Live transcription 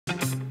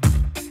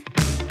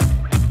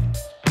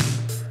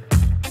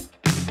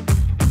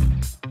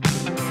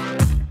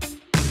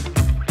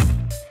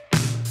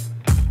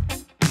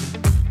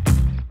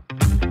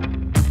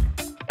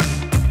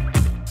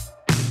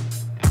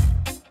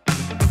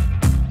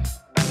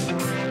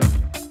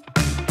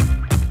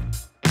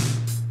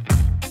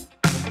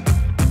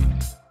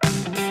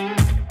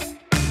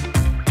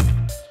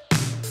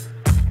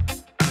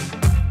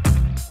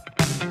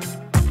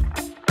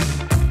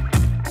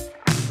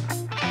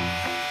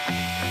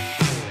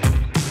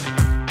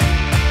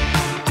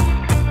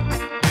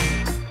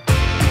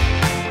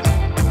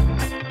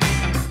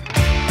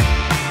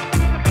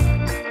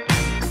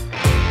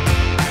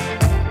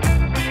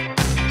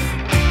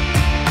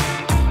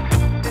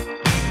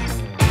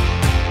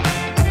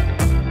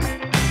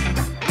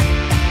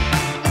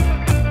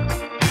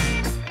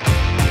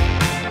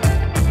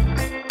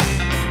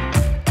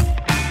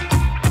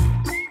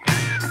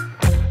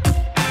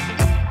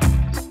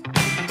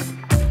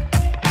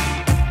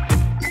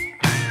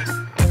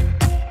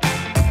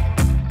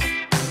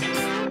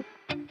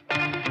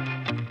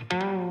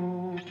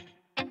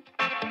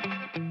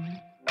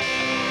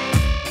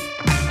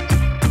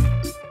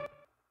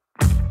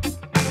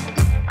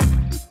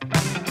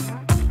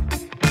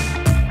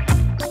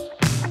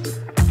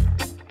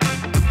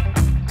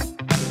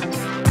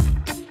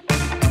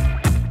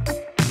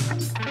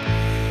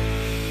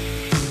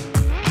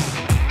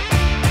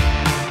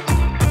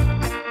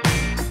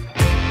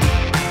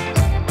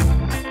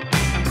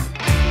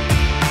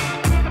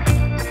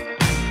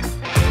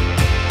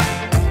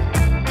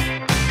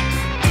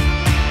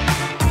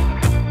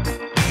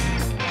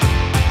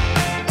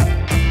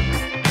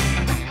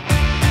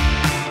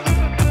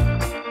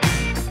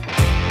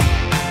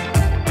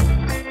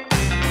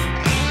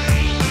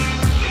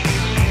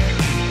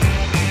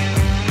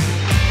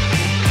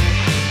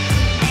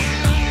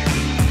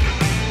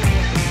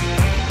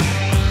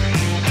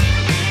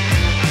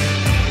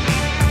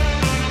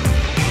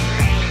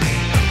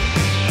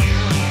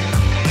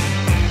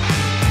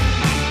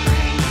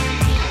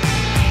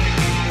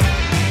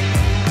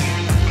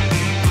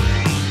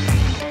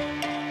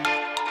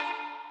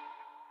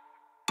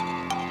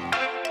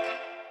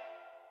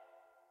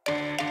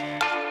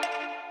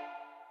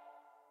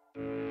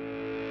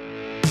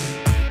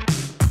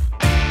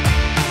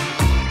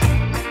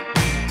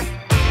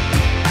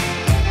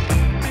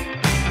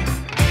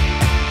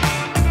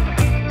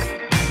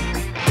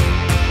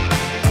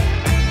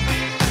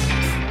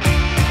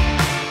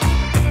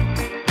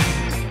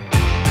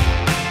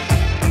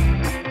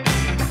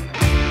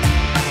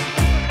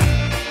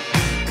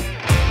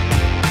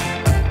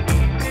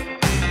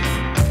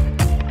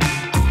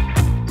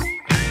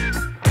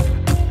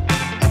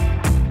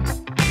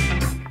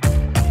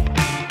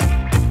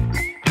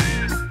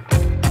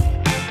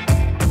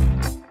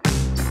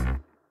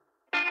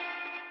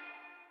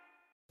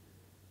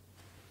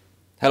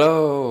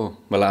Hello,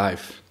 we're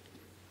live.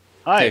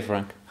 Hey Hi,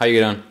 Frank, how you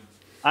doing?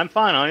 I'm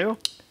fine. Are you?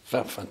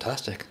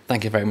 Fantastic.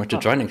 Thank you very much for Oh,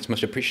 joining. It's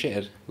much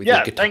appreciated. We did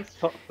yeah. get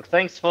to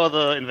Thanks for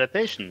the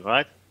invitation.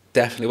 Right?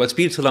 definitely. Well, it's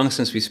been so long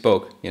since we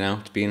spoke.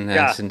 It's been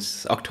Yeah,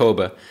 since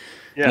October,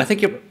 and I yeah,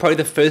 think you're probably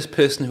the first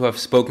person who I've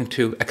spoken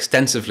to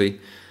extensively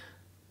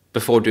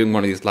before doing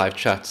one of these live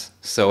chats.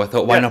 So I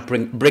thought, why yes, not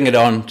bring it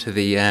on to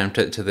the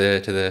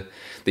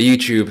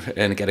YouTube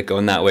and get it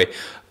going that way.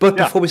 But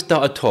yeah, before we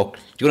start a talk,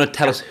 do you want to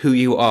tell yeah, us who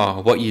you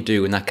are, what you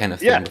do, and that kind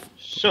of yeah. thing?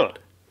 Sure.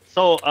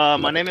 So my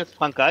Love name it. is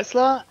Frank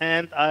Geisler,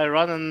 and I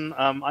run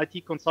an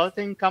IT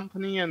consulting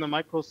company and a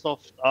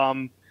Microsoft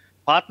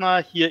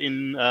partner here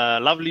in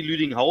lovely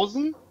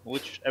Lüdinghausen,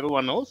 which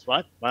everyone knows,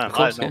 right? Of Well, I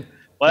course, yeah. know.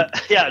 Well,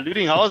 yeah,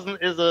 Lüdinghausen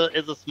is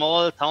a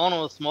small town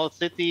or a small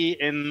city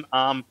in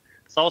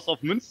south of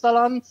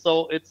Münsterland.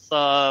 So it's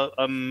a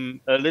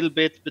little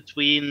bit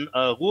between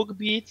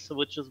Ruhrgebiet,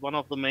 which is one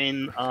of the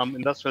main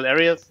industrial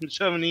areas in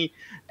Germany,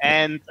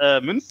 Yeah, and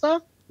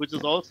Münster, which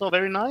is also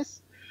very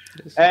nice.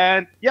 it is.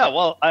 And yeah,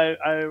 well,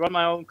 I run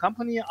my own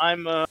company.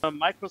 I'm a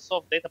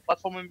Microsoft Data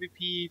Platform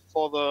MVP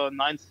for the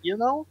ninth year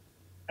now.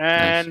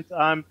 Nice. And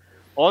I'm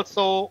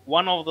also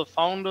one of the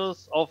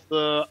founders of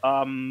the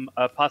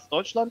Pass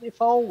Deutschland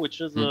e.V.,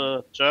 which is Mm,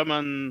 a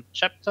German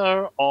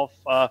chapter of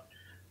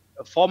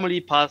formerly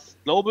Pass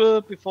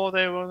Global before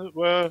they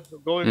were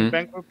going mm,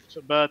 bankrupt.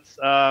 But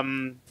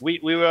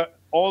we were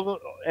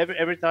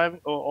every time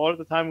or all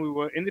the time we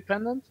were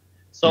independent. mm.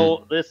 So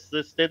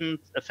this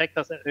didn't affect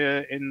us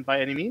in by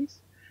any means.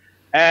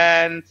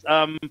 And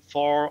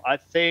for I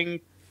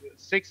think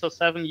 6 or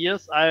 7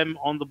 years, I'm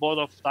on the board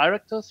of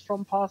directors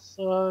from Pass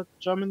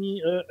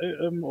Germany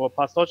or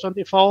Pass Deutschland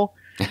e.V.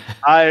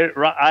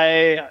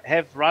 I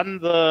have run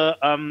the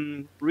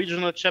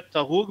regional chapter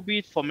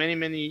Ruhrgebiet for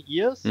many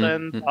years, Mm,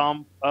 and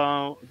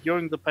mm.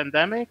 during the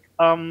pandemic,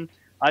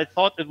 I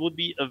thought it would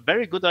be a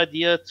very good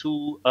idea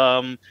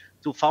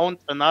to found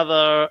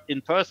another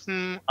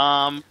in-person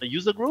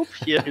user group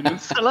here in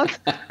Münsterland.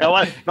 Yeah,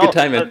 well, Good no,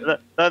 timing.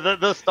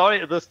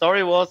 the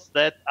story was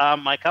that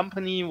my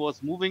company was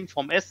moving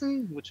from Essen,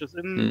 which is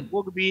in Mm,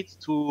 Ruhrgebiet,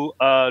 to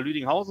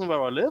Lüdinghausen,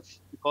 where I live,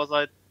 because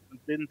I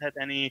didn't have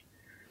any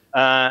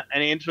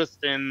interest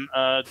in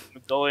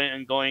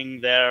going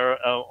there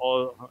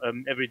all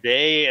every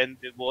day, and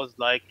it was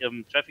like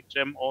traffic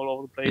jam all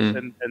over the place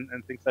mm. and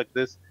things like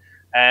this.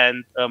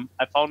 And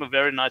I found a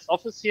very nice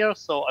office here,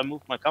 so I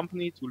moved my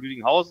company to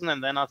Lüdinghausen, and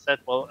then I said,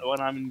 well, when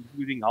I'm in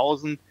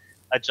Lüdinghausen,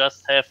 I just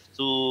have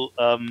to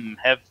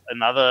have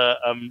another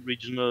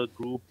regional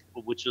group,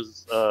 which is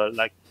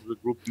like the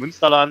group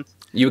Münsterland.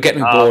 You were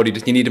getting Uh, bored.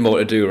 You needed more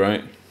to do,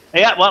 right?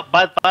 yeah, well,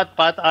 but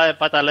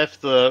I left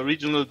the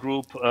regional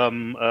group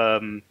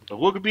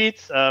Ruhrgebiet.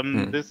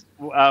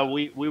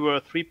 Mm. We were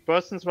three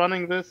persons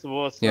running this. It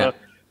was Yeah.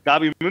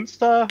 Gabi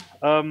Münster,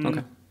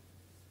 Okay.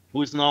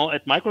 who is now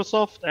at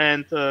Microsoft,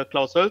 and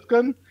Klaus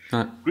Höltgen.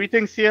 Right.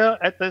 Greetings here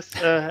at this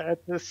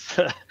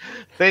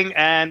thing,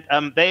 and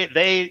they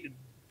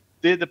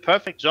did a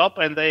perfect job,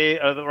 and they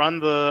run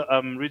the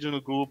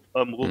regional group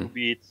Mm.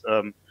 Ruhrgebiet.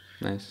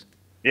 Nice.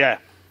 Yeah,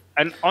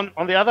 and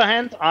on the other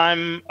hand,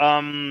 I'm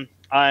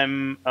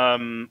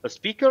a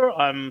speaker.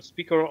 I'm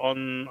speaker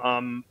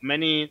on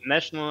many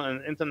national and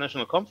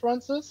international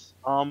conferences.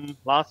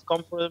 Last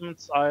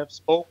conference I have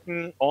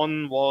spoken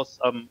on was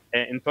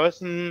in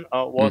person,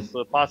 Mm. was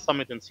the Pass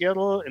Summit in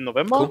Seattle in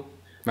November, Cool.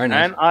 Very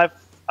nice. and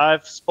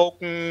I've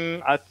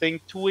spoken, I think,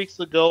 2 weeks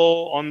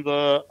ago on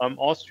the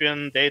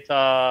Austrian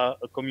Data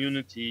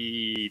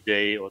Community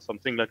Day or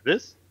something like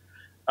this.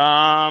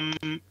 Um,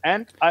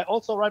 and I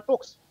also write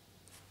books.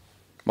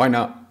 Why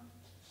not?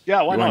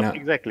 Yeah, why Why not? not?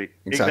 Exactly,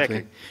 Exactly.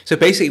 exactly. So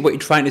basically, what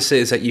you're trying to say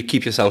is that you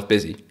keep yourself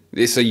busy.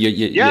 So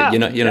Yeah, you're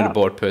not a yeah,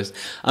 bored person.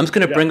 I'm just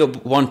going to yeah, bring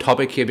up one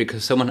topic here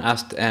because someone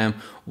asked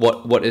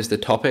what is the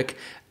topic.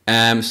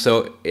 So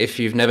if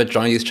you've never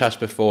joined these chats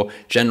before,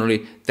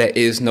 generally there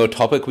is no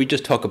topic. We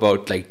just talk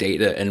about like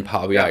data and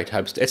Power yeah, BI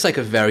types. It's like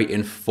a very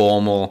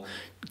informal,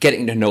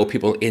 getting to know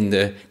people in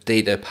the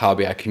data Power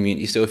BI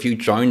community. So if you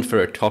join for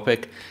a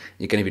topic,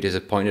 you're going to be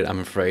disappointed, I'm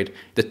afraid.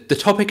 The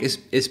topic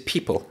is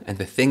people and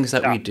the things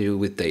that yeah. we do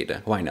with data.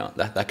 Why not?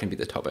 That can be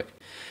the topic.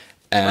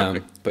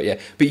 Perfect. But yeah,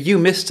 but you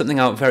missed something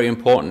out very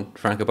important,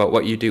 Frank, about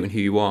what you do and who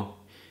you are.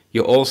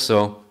 You're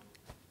also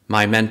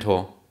my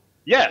mentor.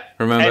 Yeah,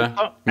 Remember?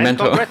 and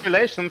Mentor.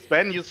 congratulations,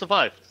 Ben, you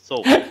survived.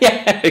 So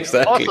Yeah,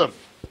 exactly. awesome,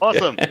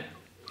 awesome.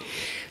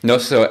 No,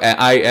 so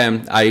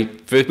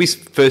we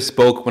first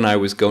spoke when I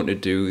was going to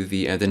do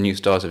the new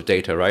stars of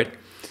data, right?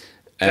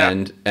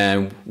 Yeah,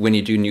 And when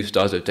you do new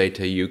stars of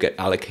data, you get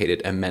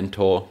allocated a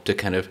mentor to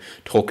kind of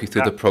talk you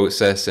through yeah, the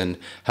process and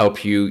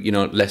help you,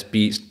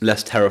 be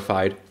less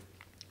terrified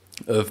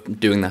of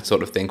doing that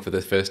sort of thing for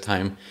the first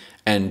time.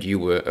 And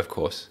you of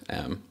course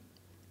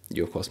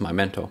my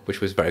mentor,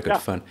 which was very good yeah,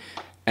 fun.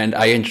 And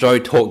I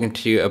enjoyed talking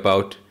to you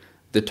about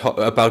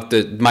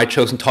the my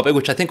chosen topic,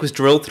 which I think was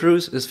drill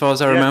throughs, as far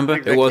as I yes, remember. It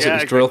exactly. was it Yeah,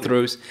 was drill exactly,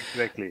 throughs.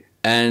 exactly.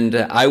 And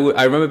I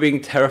remember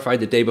being terrified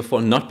the day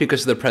before, not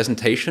because of the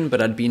presentation,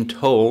 but I'd been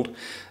told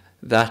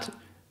that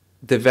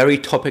the very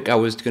topic I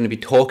was going to be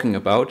talking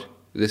about,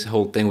 this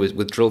whole thing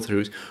with drill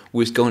throughs,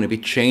 was going to be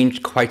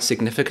changed quite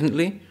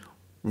significantly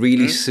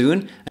really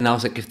soon. And I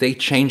was like, if they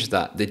change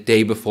that the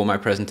day before my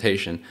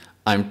presentation,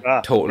 I'm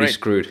totally great.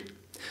 screwed.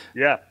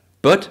 Yeah.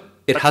 But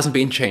it hasn't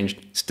been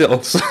changed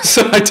still. So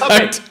I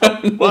don't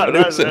know what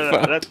it was so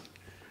far.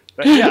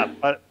 Yeah,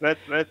 but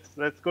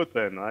that's good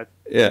then, right?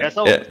 Yeah.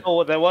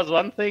 So there was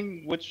one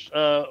thing which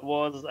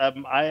was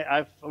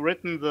I've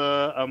written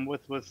the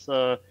with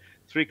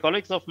three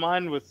colleagues of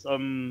mine, with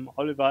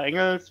Oliver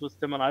Engels, with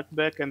Timon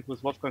Altenberg, and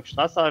with Wolfgang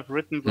Strasser. I've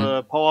written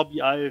the Power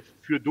BI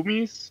für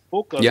Dummies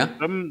book,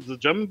 the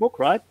German book,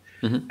 right?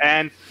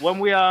 And when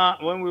we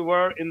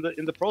were in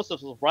the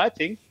process of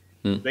writing,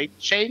 they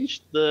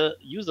changed the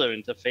user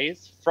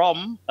interface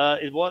from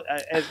it was,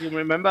 as you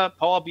remember,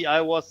 Power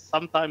BI was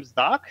sometimes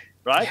dark,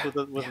 right,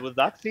 with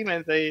dark theme,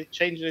 and they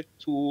changed it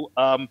to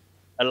a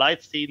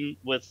light theme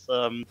with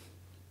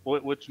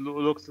which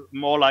looks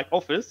more like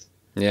Office.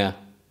 Yeah,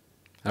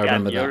 I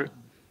remember that.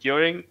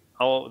 During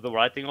the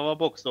writing of our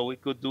book, so we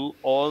could do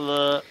all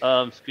the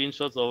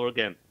screenshots over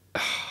again.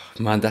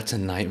 Man, that's a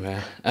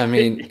nightmare. I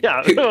mean,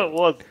 yeah, it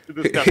was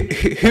disgusting.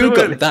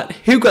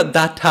 Who got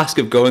that task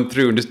of going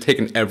through and just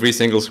taking every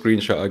single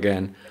screenshot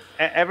again?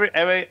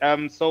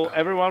 So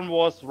everyone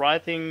was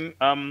writing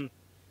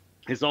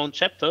his own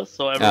chapters,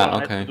 so everyone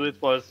had to do it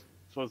for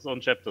his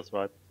own chapters,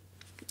 right?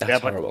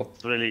 That's horrible.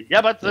 But really,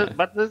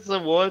 but this is a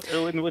world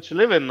in which we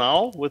live in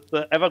now, with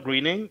the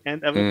evergreening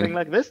and everything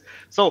like this.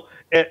 So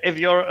if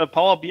you're a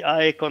Power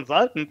BI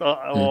consultant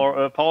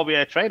or a Power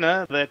BI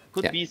trainer, there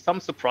could be some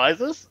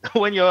surprises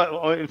when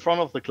you're in front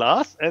of the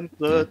class and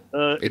the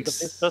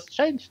interface just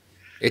changed.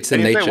 It's the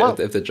nature of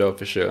the job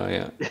for sure.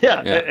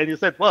 Yeah. And you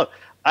said, well,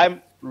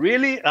 I'm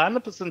really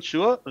 100%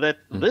 sure that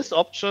this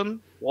option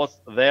was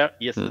there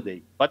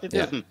yesterday, but it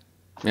isn't.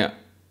 Yeah.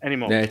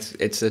 Anymore. Yeah,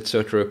 it's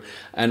so true.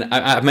 And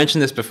I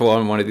mentioned this before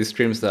on one of these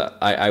streams that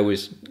I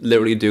was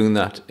literally doing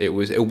that. It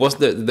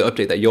wasn't the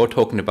update that you're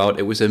talking about.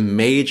 It was a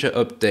major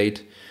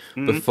update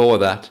before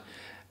that.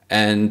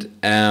 And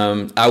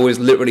I was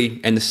literally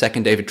in the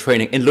second day of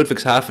training in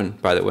Ludwigshafen,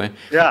 by the way.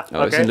 Yeah,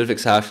 I was in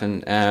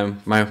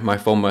Ludwigshafen, my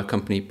former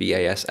company,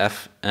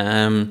 BASF.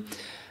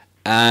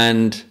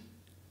 And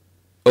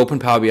Open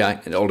Power BI,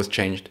 and all has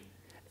changed.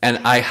 And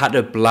I had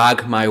to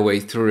blag my way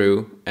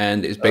through,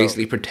 and it's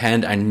basically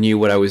pretend I knew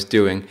what I was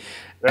doing.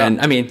 Yeah. And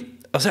I mean,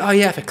 I was like, oh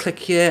yeah, if I click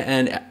here,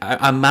 and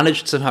I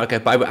managed somehow to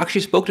get by. But I actually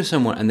spoke to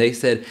someone, and they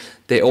said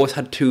they always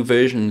had two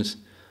versions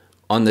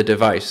on the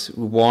device.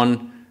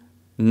 One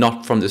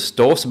not from the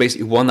store, so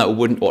basically one that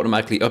wouldn't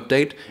automatically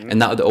update,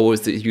 and that would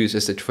always use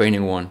as the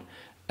training one.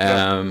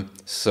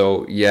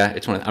 So yeah,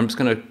 it's one. I'm just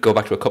gonna go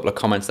back to a couple of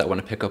comments that I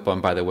want to pick up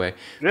on, by the way,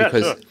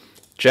 because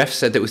Jeff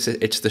said that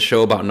it's the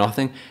show about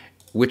nothing,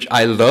 which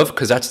I love,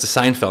 because that's the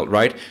Seinfeld,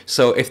 right?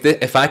 So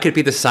if I could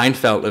be the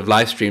Seinfeld of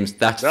live streams,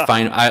 that's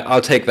fine.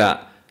 I'll take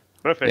that.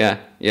 Perfect.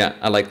 Yeah,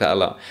 I like that a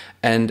lot.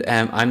 And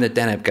I'm the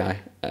Deneb guy.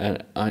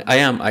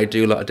 I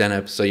do a lot of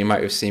Deneb, so you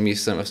might have seen me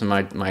some of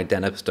my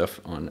Deneb stuff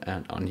on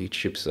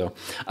YouTube. So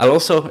I'll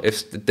also,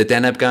 if the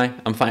Deneb guy,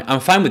 I'm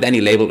fine with any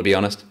label, to be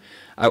honest.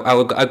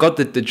 I got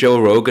the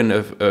Joe Rogan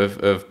of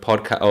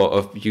podcast or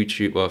of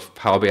YouTube or of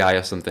Power BI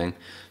or something.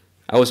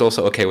 I was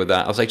also okay with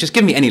that. I was like, just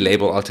give me any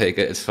label, I'll take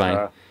it. It's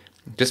fine.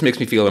 Just makes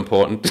me feel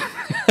important.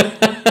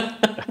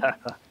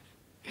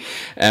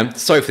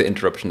 Sorry for the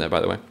interruption there, by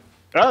the way.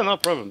 Oh, no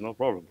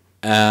problem.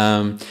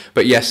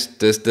 But yes,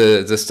 there's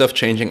the stuff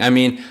changing. I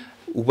mean,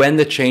 when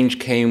the change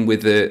came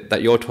with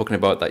that you're talking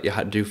about that you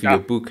had to do for your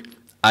book,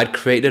 I'd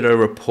created a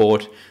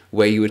report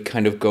where you would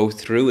kind of go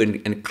through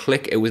and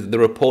click. It was the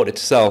report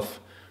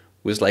itself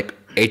was like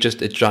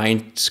just a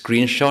giant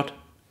screenshot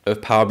of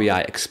Power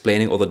BI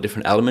explaining all the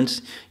different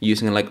elements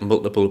using like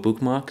multiple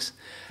bookmarks.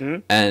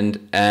 And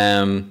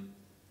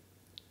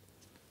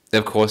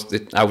of course,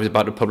 I was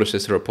about to publish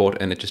this report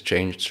and it just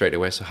changed straight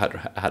away, so I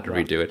had to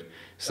redo it.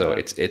 So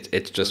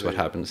it's just what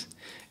happens.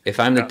 If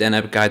I'm the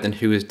Deneb guy, then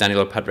who is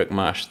Daniel Patrick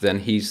Marsh? Then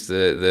he's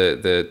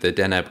the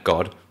Deneb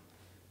god.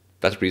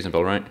 That's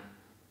reasonable, right?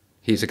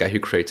 He's the guy who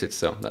creates it,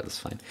 so that's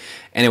fine.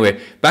 Anyway,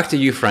 back to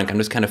you, Frank. I'm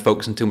just kind of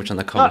focusing too much on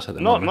the comments at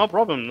the moment. No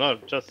problem. No,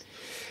 just...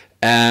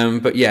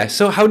 But yeah,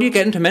 so how do you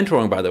get into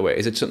mentoring, by the way?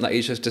 Is it something that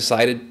you just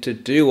decided to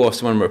do, or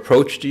someone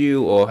approached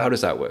you, or how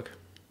does that work?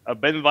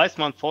 Ben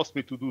Weissman forced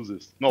me to do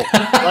this. No.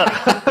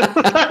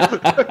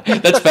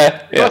 That's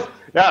fair.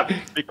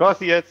 Because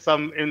he had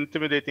some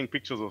intimidating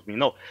pictures of me.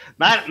 No.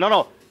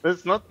 This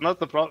is not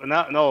the problem.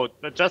 No,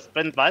 just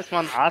Ben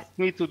Weissman asked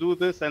me to do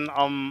this, and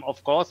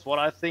of course,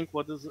 what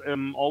is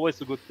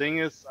always a good thing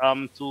is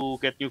to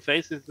get new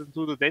faces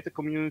into the data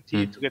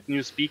community, to get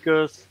new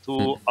speakers,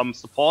 to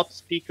support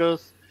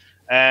speakers.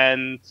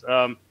 And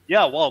and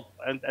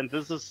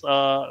this is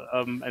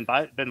and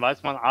Ben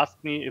Weissman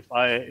asked me if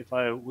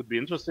I would be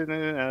interested in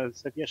it, and I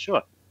said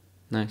sure.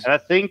 Nice. And I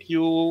think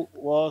you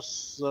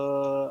was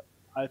third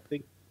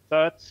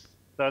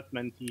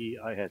mentee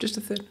I had. Just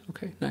a third.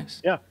 Okay,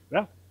 nice. Yeah.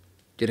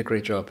 Did a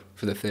great job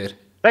for the third.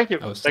 Thank you.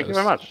 Thank you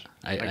very much.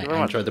 I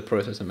enjoyed the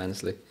process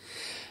immensely.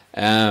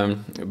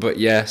 But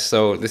yeah,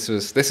 so this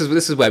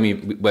is where we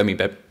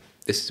met.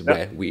 This is Yeah.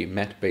 where we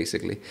met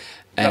basically,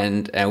 Yeah.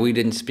 and we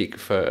didn't speak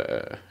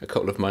for a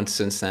couple of months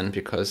since then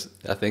because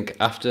I think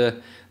after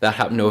that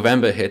happened,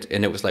 November hit,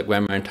 and it was like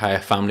when my entire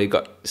family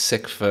got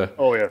sick for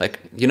Oh yes.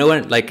 like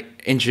when like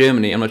in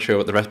Germany, I'm not sure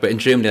what the rest, but in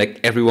Germany like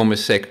everyone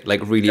was sick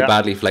like really Yeah.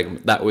 badly.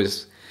 Like that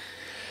was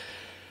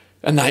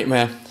a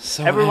nightmare.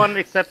 So Everyone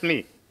except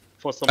me,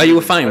 for some oh, you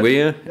were reason. fine, were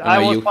you? I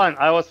was fine.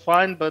 I was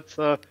fine, but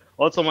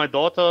also my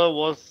daughter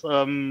was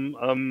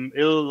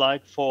ill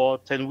like for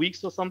 10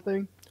 weeks or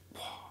something.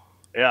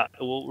 Yeah,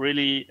 well,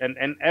 really,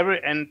 and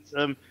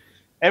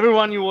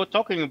everyone you were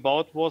talking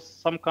about was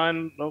some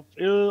kind of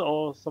ill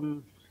or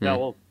some. Yeah,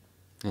 well,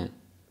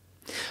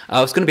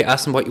 I was going to be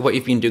asking what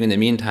you've been doing in the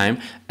meantime,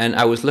 and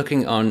I was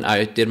looking on.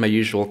 I did my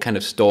usual kind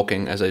of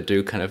stalking, as I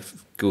do, kind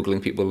of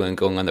googling people and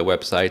going on their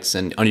websites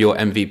and on your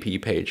MVP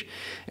page,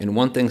 and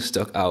one thing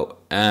stuck out.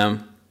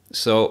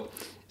 So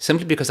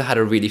simply because I had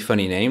a really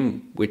funny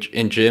name, which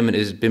in German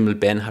is Bimmel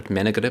Ben hat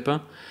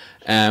Männergrippe,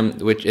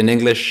 which in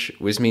English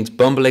means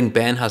bumbling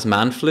Ben has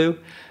man flu.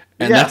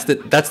 And yeah.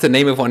 that's the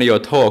name of one of your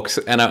talks,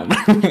 and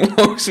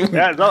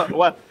Yeah, no,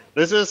 well,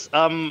 this is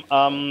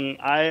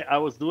I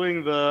was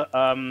doing the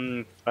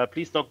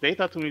Please Talk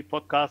Data to Me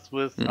podcast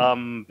with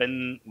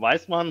Ben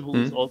Weismann, who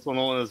is also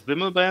known as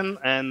Wimmelben,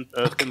 and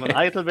Tim van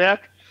Eitelberg.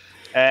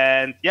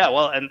 And yeah,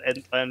 well,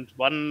 and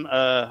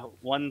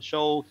one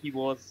show he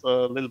was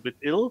a little bit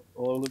ill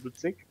or a little bit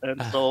sick,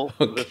 and so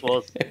this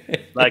was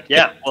like,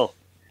 yeah, well,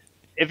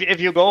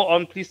 if you go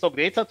on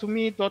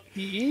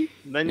pleasetalkdatatome.de,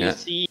 then you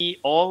see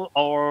all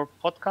our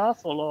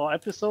podcasts, all our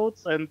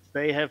episodes, and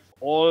they have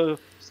all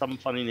some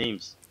funny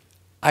names.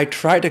 I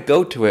tried to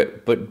go to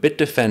it, but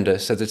Bitdefender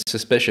said it's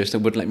suspicious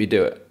and wouldn't let me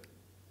do it.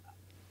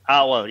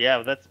 Ah, well,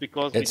 yeah, that's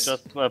because we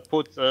just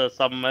put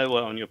some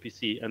malware on your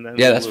PC, and then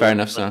that's fair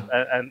enough. So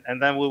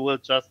and then we will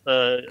just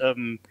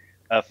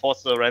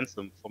force a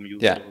ransom from you.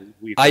 Yeah, so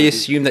I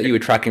assume that you were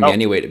tracking me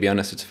anyway. To be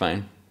honest, it's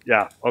fine.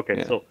 Yeah. Okay.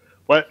 Yeah. So.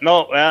 Well,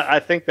 no, I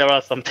think there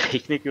are some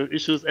technical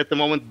issues at the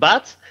moment,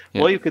 but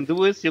what you can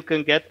do is you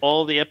can get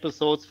all the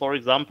episodes, for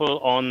example,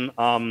 on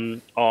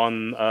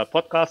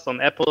podcasts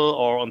on Apple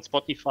or on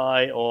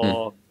Spotify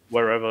or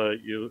wherever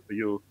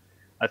you.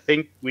 I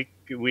think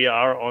we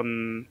are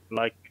on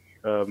like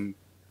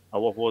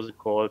what was it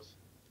called?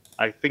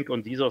 I think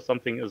on Deezer or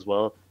something as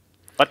well.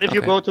 But if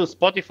you go to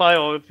Spotify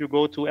or if you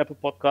go to Apple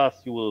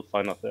Podcasts, you will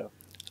find us there.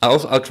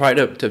 I'll try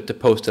to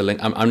post a link.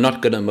 I'm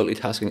not good at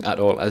multitasking at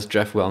all, as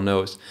Jeff well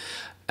knows.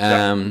 So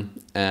I'm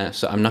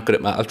not good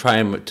at. I'll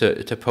try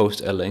to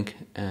post a link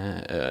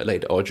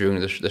later or during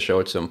the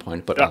show at some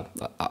point. But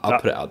I'll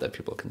put it out there,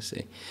 people can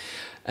see.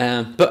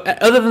 But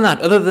other than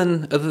that, other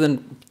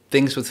than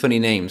things with funny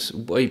names,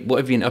 what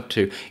have you been up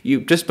to?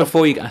 You just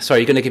before you.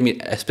 Sorry, you're going to give me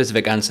a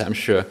specific answer, I'm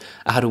sure.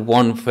 I had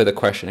one further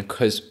question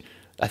because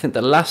I think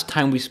the last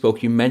time we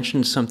spoke, you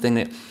mentioned something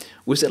that.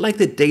 Was it like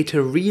the data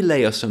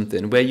relay or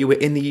something where you were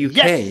in the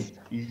UK?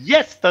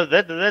 Yes,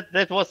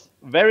 that was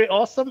very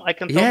awesome. I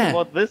can talk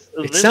about this.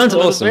 It sounds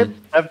awesome.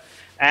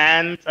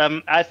 And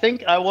I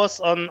think I was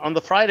on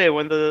the Friday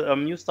when the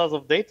New Stars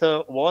of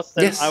Data was.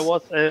 And I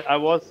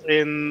was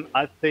in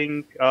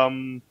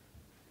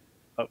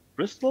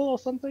Bristol or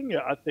something.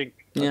 Yeah, I think.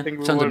 Yeah,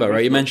 sounds about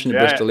right. You mentioned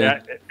Bristol.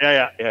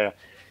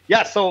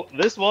 Yeah, so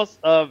this was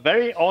a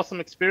very awesome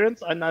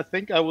experience, and I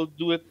think I will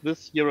do it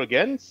this year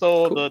again.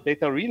 So the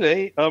Data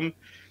Relay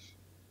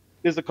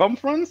is a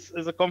conference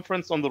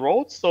on the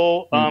road.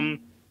 So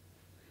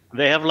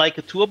they have like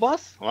a tour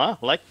bus,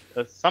 like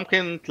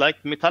something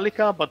like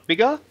Metallica but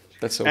bigger.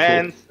 That's so cool.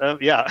 And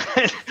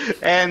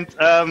and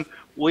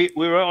we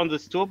were on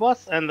this tour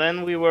bus, and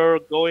then we were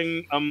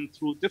going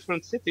through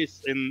different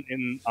cities in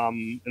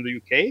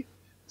the UK.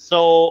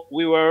 So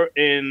we were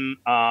in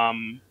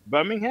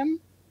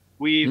Birmingham.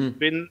 We've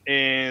been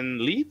in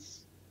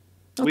Leeds,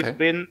 we've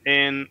been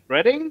in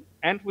Reading,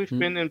 and we've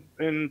been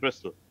in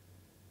Bristol.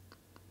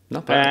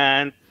 Not bad.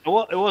 And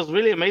it was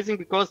really amazing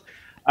because,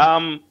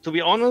 to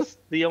be honest,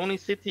 the only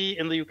city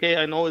in the UK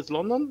I know is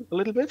London a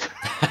little bit.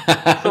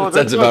 So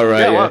that's about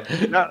right.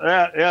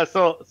 Yeah.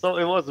 So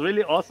it was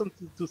really awesome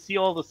to see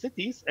all the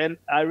cities, and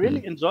I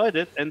really enjoyed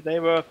it. And they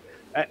were,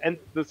 and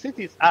the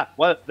cities. That's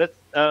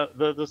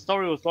the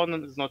story with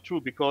London is not true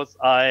because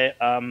I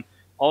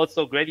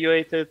also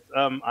graduated.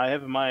 I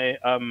have my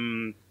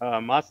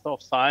Master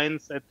of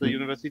Science at the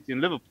University in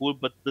Liverpool,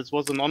 but this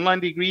was an online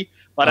degree.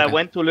 But I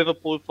went to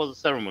Liverpool for the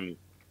ceremony.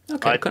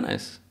 Okay,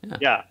 nice.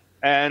 Yeah,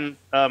 and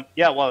and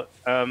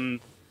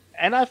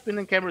I've been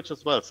in Cambridge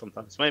as well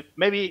sometimes.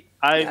 Maybe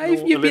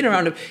you've been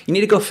around. You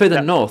need to go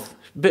further north,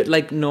 a bit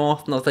like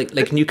north,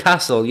 like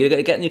Newcastle. You got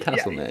to get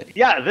Newcastle, mate.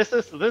 Yeah, this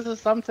is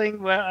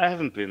something where I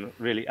haven't been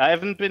really. I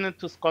haven't been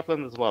into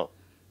Scotland as well.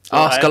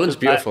 So Scotland's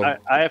beautiful.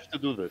 I have to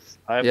do this.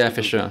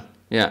 For sure.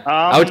 Yeah,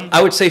 I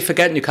would say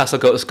forget Newcastle,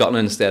 go to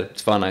Scotland instead.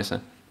 It's far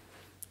nicer.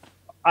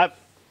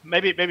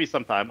 Maybe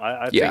sometime.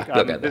 I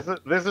think this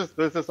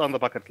is on the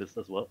bucket list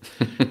as well.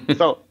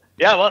 So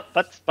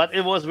but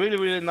it was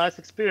really nice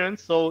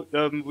experience. So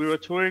we were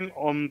touring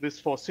on these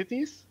 4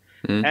 cities,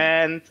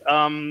 And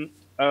I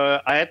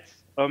had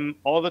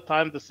all the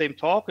time the same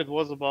talk. It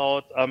was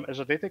about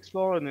Azure Data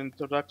Explorer, an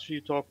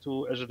introductory talk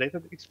to Azure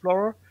Data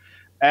Explorer.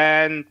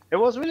 And it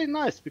was really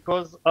nice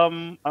because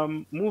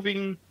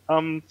moving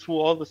through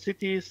all the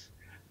cities,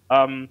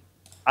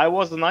 I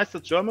was the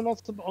nicest German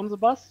on the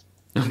bus,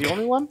 and the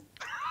only one.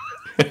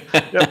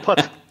 Yeah, but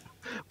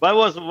it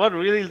was what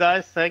really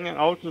nice hanging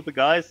out with the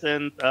guys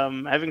and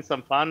having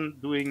some fun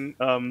doing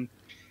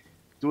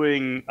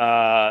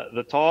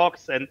the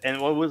talks.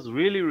 And what was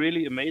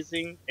really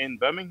amazing in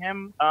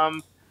Birmingham,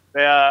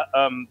 where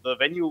the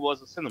venue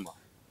was a cinema.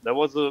 There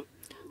was a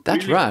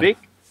That's really rad. big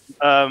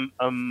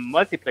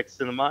multiplex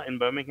cinema in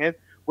Birmingham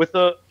with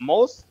the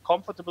most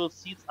comfortable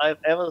seats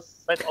I've ever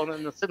sat on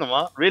in a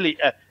cinema. Really,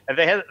 and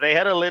they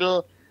had a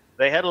little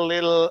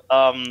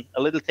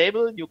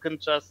table you can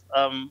just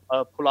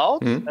pull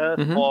out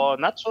for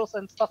nachos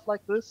and stuff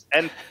like this.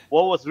 And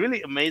what was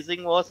really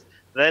amazing was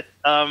that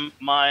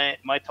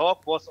my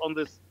talk was on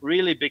this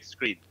really big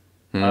screen.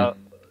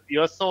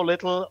 You're so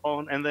little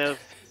on, and there's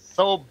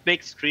so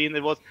big screen.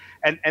 It was,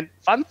 and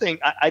fun thing,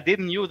 I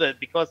didn't knew that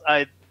because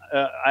I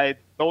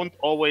don't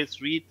always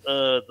read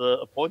the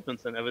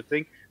appointments and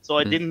everything, so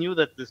I didn't knew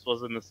that this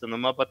was in the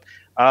cinema. But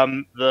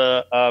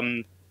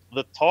the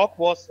talk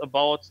was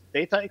about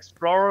Data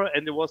Explorer,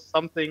 and it was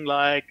something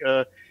like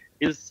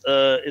is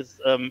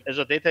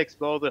Azure Data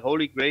Explorer the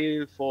holy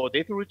grail for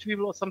data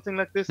retrieval or something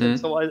like this? And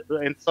so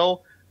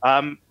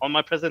on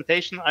my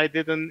presentation I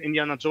did an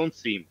Indiana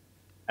Jones theme,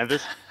 and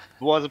this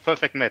was a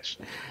perfect match.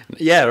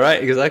 Yeah,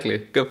 right, exactly.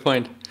 Good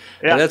point.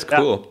 Yeah, that's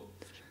cool.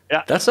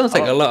 Yeah, that sounds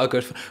like a lot of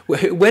good.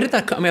 Where did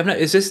that come? I mean,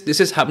 does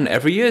this happen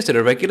every year? Is it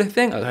a regular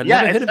thing? I'd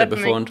never heard of it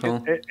before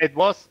until it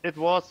was.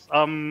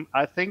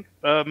 I think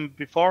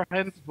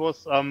beforehand it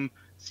was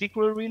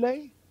SQL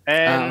Relay,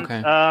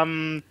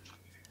 and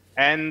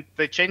and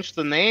they changed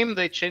the name.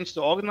 They changed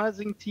the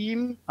organizing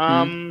team.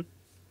 And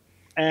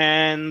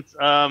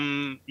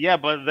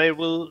but they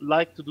will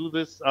like to do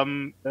this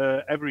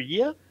every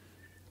year.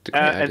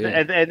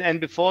 And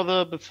before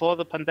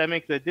the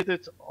pandemic, they did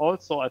it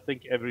also, I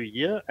think, every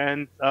year,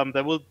 and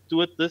they will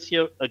do it this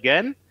year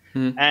again.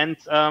 And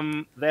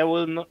there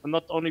will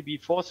not only be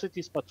 4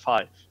 cities but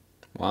 5.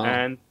 Wow!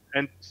 And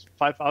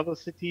 5 other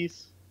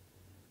cities.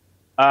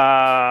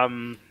 I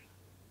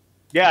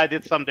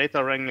did some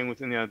data wrangling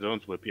with Indiana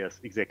Jones Web. Yes,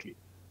 exactly.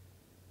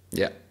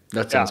 Yeah,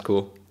 that sounds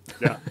cool.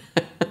 Yeah,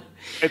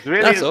 it's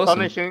really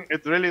astonishing. Awesome.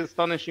 It's really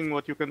astonishing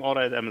what you can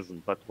order at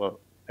Amazon. But well.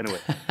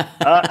 Anyway,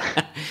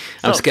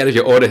 I'm scared of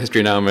your order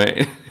history now,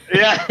 mate.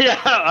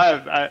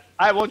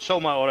 I won't show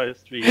my order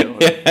history on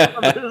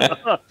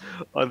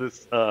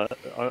this. But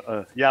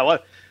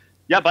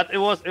it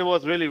was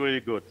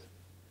really good.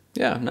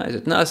 Yeah,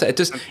 nice. No,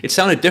 it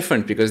sounded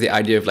different because the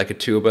idea of like a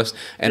tour bus,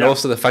 and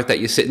also the fact that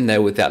you're sitting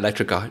there with that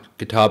electric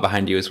guitar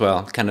behind you as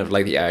well, kind of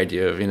like the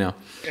idea of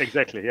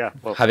exactly, yeah,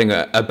 having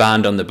a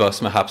band on the bus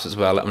perhaps as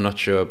well. I'm not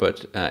sure,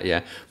 but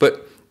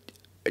but.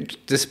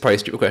 This is probably a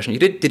stupid question. You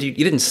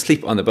didn't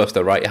sleep on the bus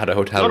though, right? You had a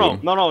hotel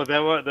room. No.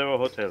 There were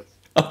hotels.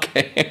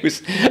 Okay,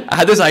 I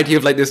had this idea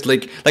of like this,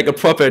 like a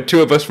proper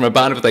tour bus from a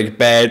band with like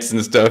beds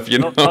and stuff, you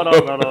know.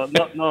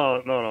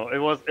 No.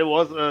 It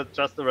was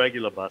just a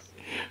regular bus.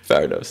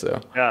 Fair enough. So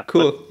yeah,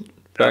 cool,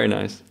 very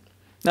nice.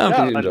 No,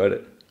 I really enjoyed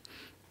it.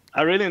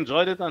 I really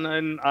enjoyed it, and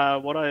then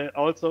what I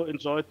also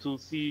enjoyed to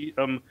see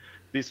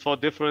these 4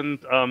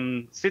 different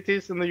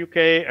cities in the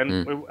UK,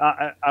 and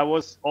I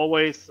was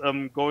always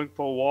going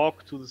for a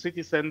walk to the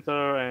city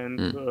center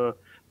and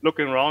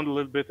looking around a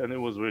little bit, and it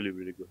was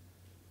really good.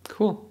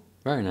 Cool,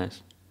 very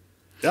nice.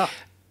 Yeah.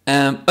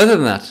 Other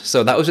than that,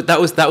 so that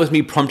was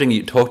me prompting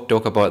you to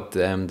talk about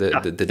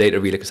the data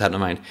relay because I had in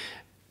mind.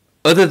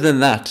 Other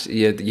than that,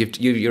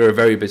 you're a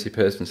very busy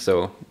person,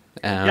 so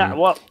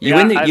you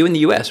in the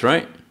US,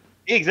 right?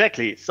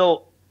 Exactly.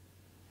 So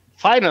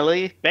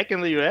finally back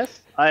in the US.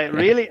 I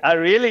really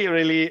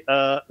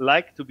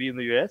like to be in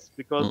the US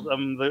because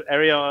the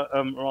area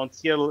around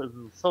Seattle is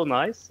so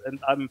nice, and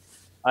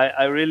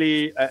I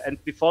really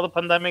and before the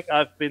pandemic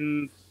I've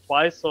been 2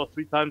 or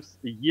 3 times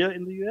a year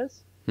in the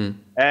US,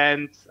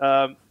 and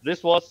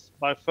this was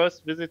my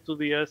first visit to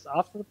the US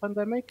after the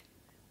pandemic,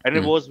 and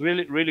it was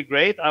really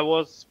great. I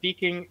was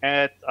speaking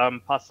at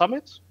PAS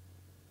Summit.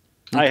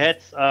 I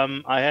had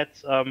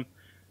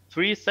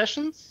 3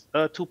 sessions,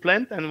 2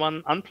 planned and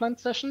 1 unplanned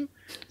session.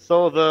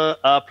 So the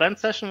planned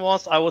session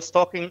was I was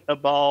talking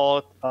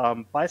about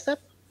Bicep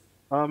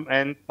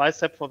and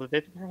Bicep for the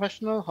data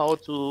professional, how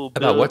to build...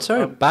 About what,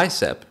 sorry?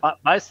 Bicep?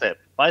 Bicep.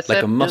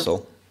 Like a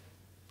muscle?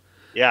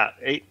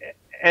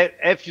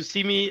 If you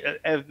see me,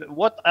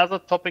 what other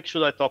topic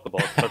should I talk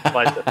about? But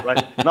Bicep,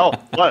 right? No,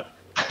 well,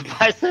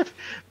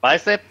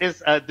 Bicep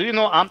is... do you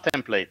know ARM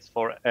templates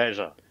for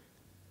Azure?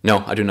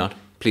 No, I do not.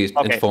 Please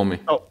inform me.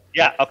 Oh,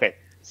 yeah, okay.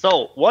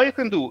 So what you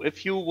can do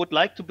if you would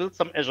like to build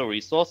some Azure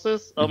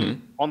resources,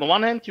 on the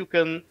one hand, you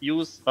can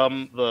use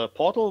the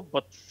portal,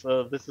 but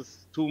this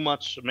is too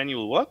much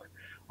manual work.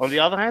 On the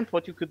other hand,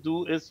 what you could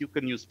do is you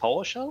can use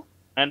PowerShell.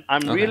 And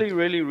I'm really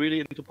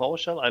into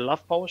PowerShell. I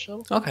love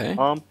PowerShell. Okay.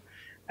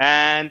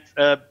 And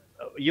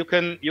you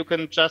can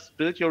just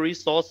build your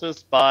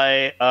resources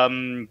by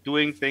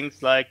doing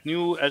things like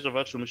new Azure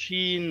Virtual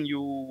Machine,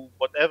 new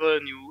whatever,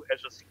 new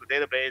Azure SQL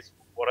Database,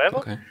 whatever.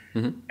 Okay.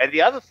 Mm-hmm. And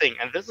the other thing,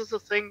 and this is a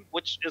thing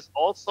which is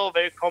also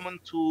very common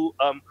to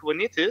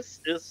Kubernetes,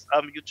 is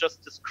you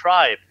just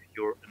describe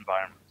your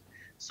environment.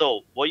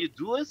 So what you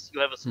do is you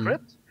have a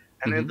script,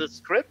 and in the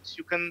script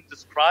you can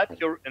describe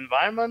your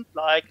environment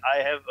like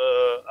I have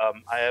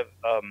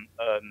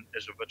an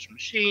Azure Virtual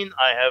Machine,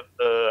 I have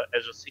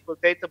Azure SQL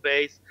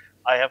Database,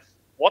 I have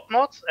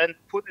whatnot, and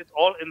put it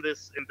all in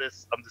this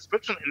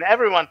description. And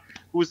everyone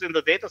who's in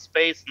the data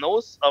space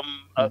knows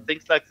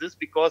things like this,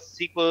 because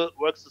SQL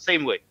works the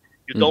same way.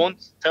 You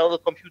don't tell the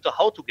computer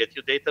how to get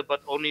your data,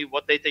 but only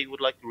what data you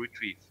would like to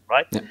retrieve,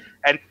 right? Yeah.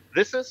 And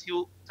this is,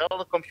 you tell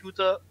the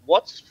computer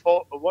what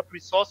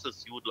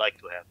resources you would like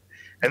to have.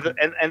 And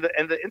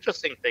the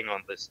interesting thing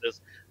on this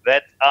is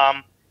that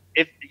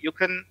if you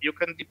can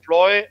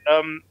deploy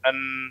an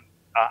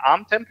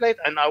ARM template,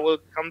 and I will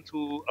come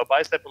to a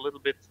Bicep a little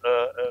bit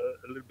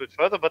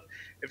further. But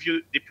if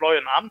you deploy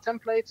an ARM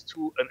template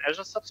to an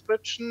Azure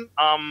subscription,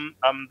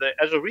 the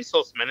Azure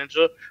Resource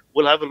Manager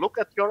will have a look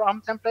at your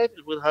ARM template.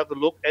 It will have a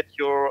look at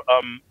your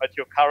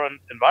current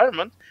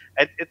environment,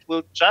 and it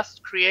will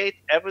just create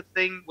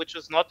everything which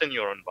is not in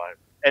your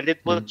environment, and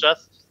it will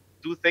just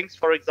do things.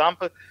 For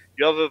example,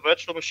 you have a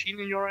virtual machine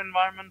in your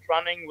environment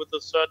running with a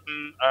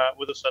certain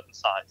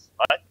size,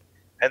 right?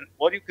 And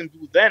what you can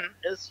do then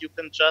is you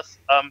can just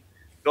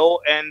go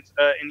and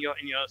in your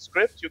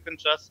script you can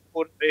just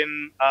put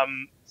in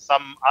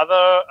some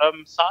other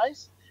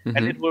size,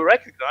 and it will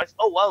recognize,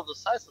 oh well, the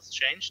size has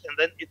changed, and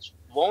then it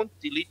won't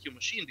delete your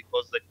machine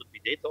because there could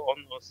be data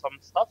on or some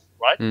stuff,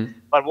 right?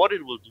 But what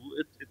it will do,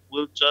 it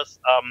will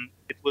just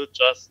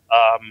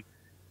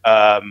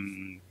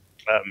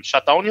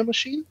shut down your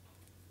machine,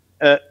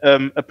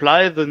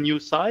 apply the new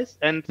size,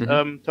 and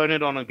turn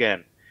it on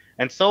again.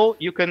 And so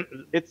you can,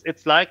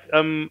 it's like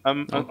an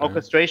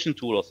orchestration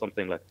tool or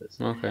something like this.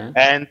 Okay.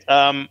 And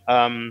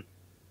ARM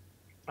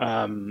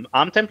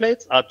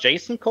templates are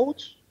JSON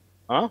code,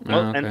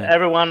 and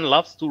everyone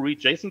loves to read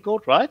JSON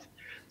code, right?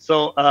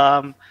 So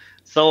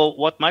so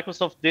what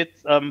Microsoft did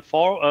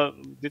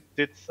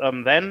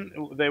then,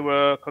 they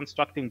were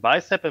constructing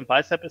Bicep, and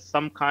Bicep is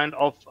some kind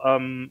of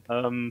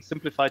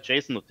simplified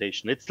JSON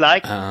notation. It's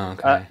like,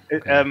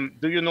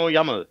 do you know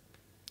YAML?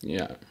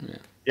 Yeah.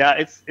 Yeah,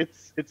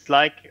 it's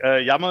like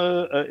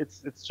YAML.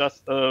 It's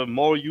just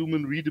more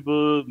human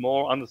readable,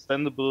 more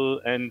understandable,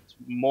 and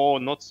more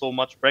not so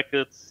much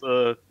brackets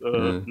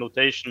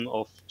notation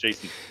of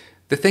JSON.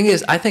 The thing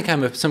is, I think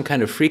I'm some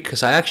kind of freak,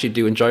 because I actually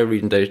do enjoy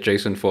reading the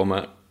JSON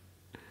format.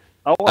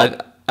 Oh, wow.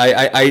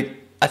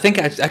 I think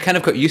I kind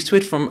of got used to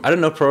it from, I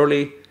don't know,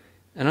 probably,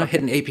 I don't know,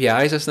 hitting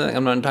APIs or something.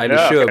 I'm not entirely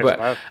sure,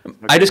 but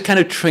I just kind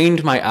of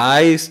trained my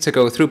eyes to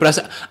go through.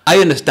 But I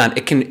understand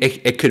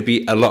it could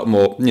be a lot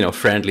more,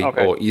 friendly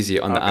or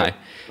easier on the eye.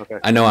 Okay.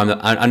 I know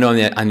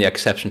I'm the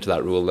exception to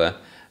that rule there.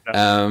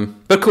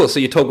 But cool. So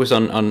your talk was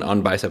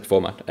on Bicep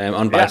format,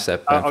 on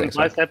Bicep. On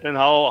Bicep, and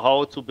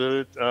how to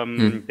build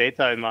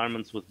data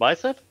environments with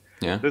Bicep.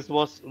 Yeah. This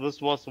was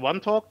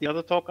one talk. The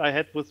other talk I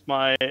had with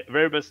my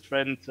very best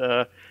friend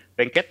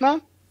Ben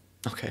Kettner.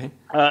 Okay.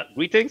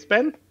 Greetings,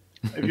 Ben,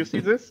 if you see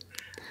this.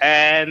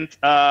 And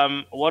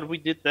what we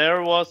did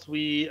there was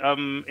we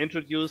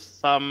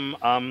introduced some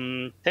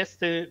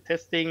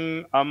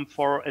testing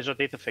for Azure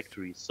Data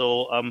Factory.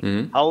 So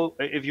how,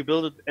 if you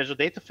build an Azure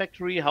Data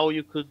Factory, how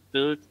you could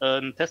build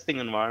a testing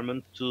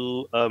environment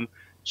to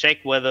check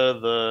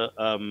whether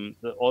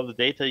all the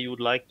data you would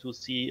like to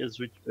see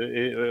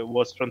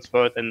was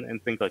transferred and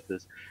things like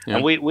this. Yeah.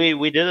 And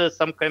we did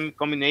some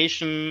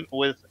combination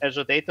with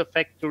Azure Data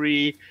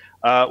Factory,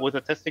 with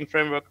a testing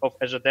framework of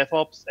Azure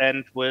DevOps,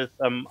 and with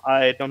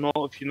I don't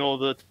know if you know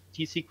the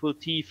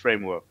T-SQL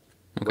framework,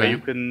 where you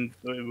can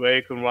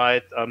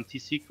write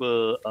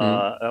T-SQL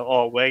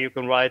or where you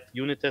can write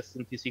unit tests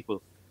in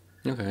T-SQL.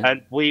 Okay.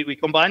 And we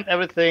combined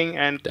everything,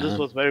 and this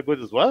was very good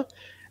as well.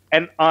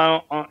 And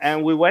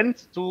we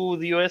went to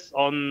the US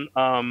on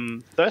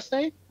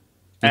Thursday,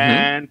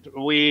 and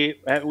we've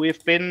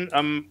been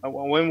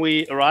when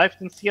we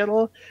arrived in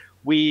Seattle,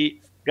 we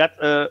got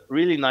a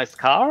really nice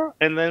car,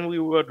 and then we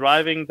were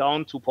driving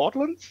down to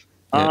Portland.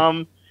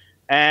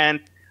 And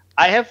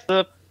I have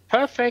the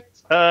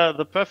perfect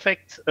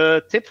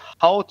tip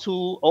how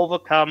to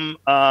overcome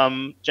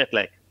jet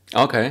lag.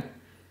 Okay.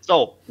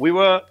 So we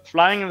were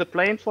flying in the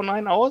plane for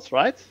 9 hours,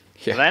 right?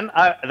 Yeah.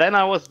 Then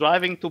I was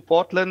driving to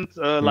Portland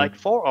like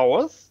 4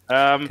 hours,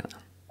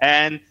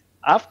 and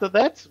after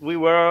that we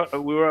were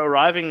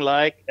arriving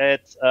like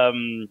at 6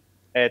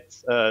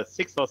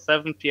 or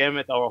 7 p.m.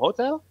 at our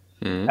hotel,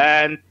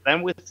 and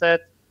then we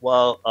said,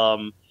 well,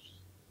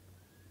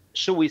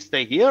 should we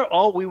stay here?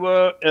 Or we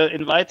were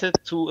invited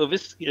to a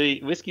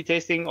whiskey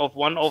tasting of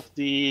one of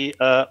the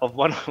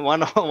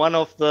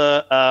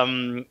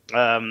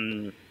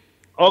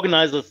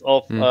organizers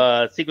of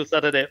SQL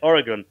Saturday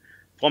Oregon,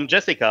 from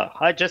Jessica.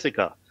 Hi,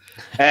 Jessica.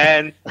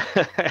 And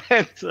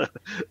and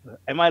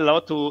am I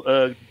allowed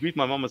to greet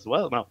my mom as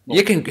well? No, no.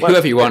 You can Well,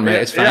 whoever you want,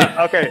 mate. It's fine.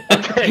 yeah. Okay.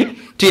 Okay.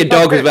 To your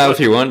dog as Okay. well Well, if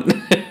you want.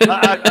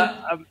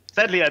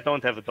 sadly, I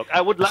don't have a dog.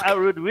 I would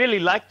really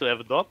like to have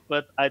a dog,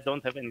 but I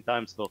don't have any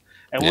time. So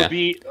it Yeah. would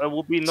be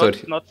So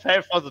not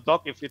fair for the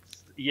dog if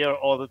it's here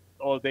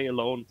all day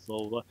alone.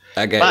 So,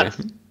 I get but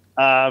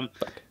you. um,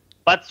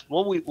 but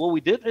what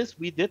we did is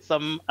we did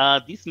some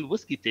decent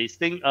whiskey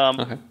tasting.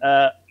 Okay.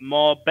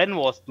 More Ben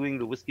was doing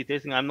the whiskey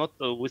tasting. I'm not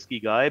a whiskey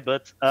guy,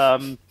 but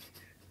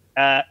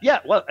yeah.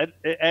 Well,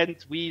 and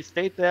we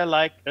stayed there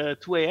like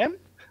 2 a.m.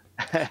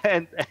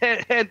 and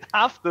and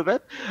after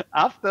that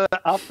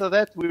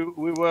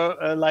we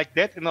were like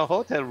dead in a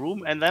hotel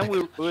room, and then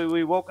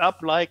we woke up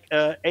like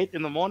 8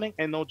 in the morning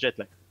and no jet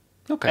lag.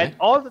 Okay. And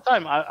all the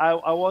time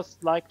I was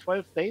like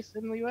 12 days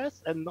in the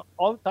US, and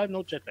all the time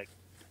no jet lag.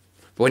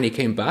 But when you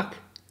came back?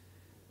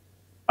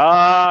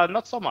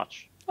 Not so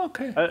much.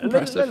 Okay. A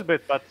Impressive. little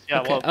bit, but yeah.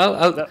 Okay.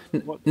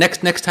 Well,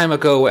 Next time I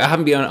go, I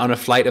haven't been on a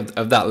flight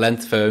of that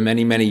length for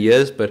many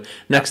years, but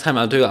next time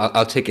I'll do,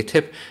 I'll take a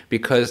tip,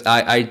 because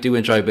I do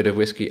enjoy a bit of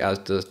whiskey, as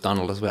does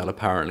Donald as well,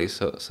 apparently.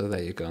 So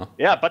there you go.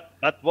 yeah, but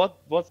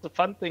what's the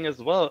fun thing as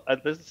well, and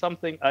this is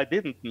something I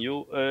didn't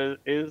knew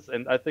is,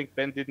 and I think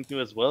Ben didn't knew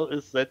as well,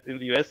 is that in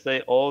the US they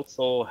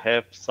also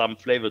have some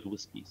flavored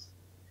whiskeys,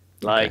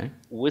 like Okay.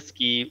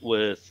 whiskey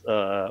with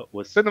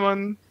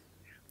cinnamon,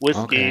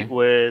 whiskey Okay.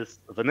 with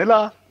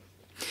vanilla.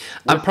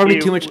 I'm probably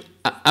whiskey too much.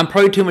 I'm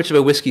probably too much of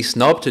a whiskey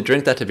snob to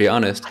drink that, to be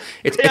honest.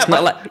 It's Yeah, not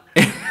but like.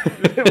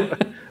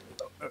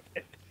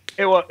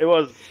 it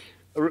was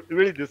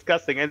really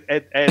disgusting, and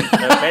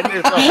Ben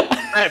is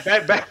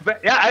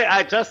yeah,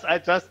 I just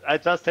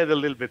had a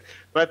little bit,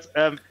 but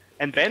and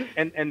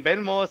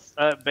Ben was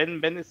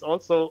Ben is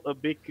also a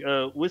big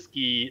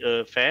whiskey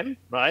fan,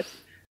 right?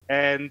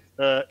 And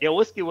yeah,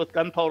 whiskey with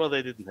gunpowder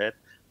they didn't have,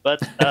 but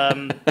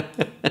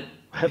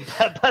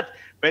but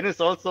Ben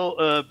is also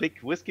a big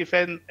whiskey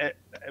fan.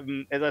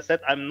 As I said,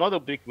 I'm not a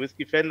big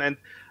whiskey fan, and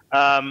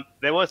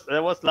there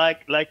was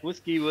like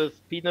whiskey with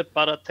peanut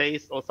butter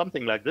taste or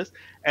something like this,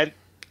 and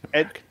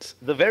Americans.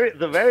 the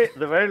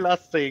very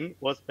last thing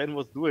was Ben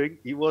was doing.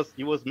 He was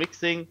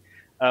mixing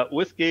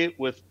whiskey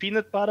with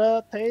peanut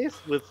butter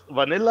taste, with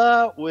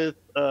vanilla, with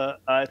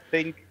I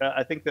think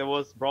there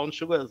was brown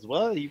sugar as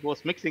well. He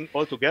was mixing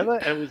all together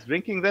and was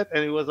drinking that,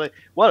 and he was like,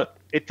 "Well,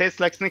 it tastes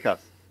like Snickers."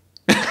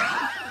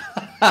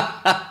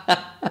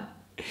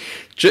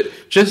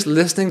 Just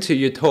listening to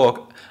you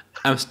talk,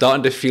 I'm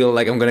starting to feel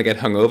like I'm gonna get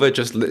hungover.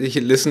 Just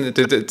listening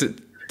to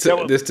Yeah,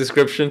 well, this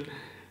description.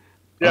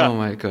 yeah, Oh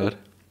my god.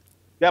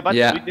 yeah, but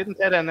Yeah. we didn't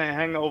have any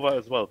hangover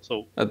as well.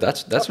 So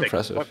That's perfect,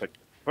 impressive.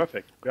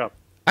 perfect. Yeah.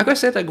 I gotta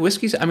say, like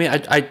whiskeys. I mean,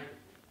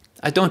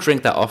 I don't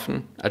drink that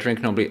often. I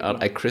drink normally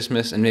at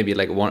Christmas and maybe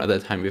like one other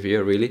time of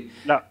year, really.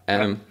 No.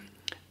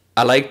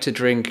 I like to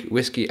drink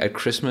whiskey at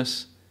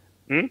Christmas,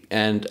 Hmm?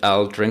 and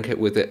I'll drink it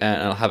with it,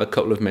 and I'll have a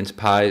couple of mince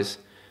pies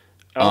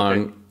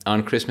Okay.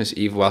 on Christmas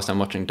Eve whilst I'm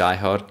watching Die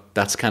Hard.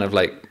 That's kind of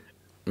like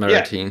my Yeah,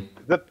 routine.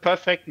 the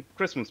perfect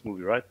Christmas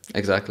movie, right?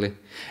 Exactly.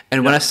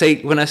 And when I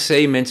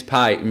say mince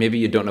pie, maybe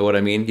you don't know what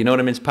I mean. You know what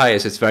a mince pie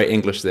is? It's a very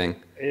English thing.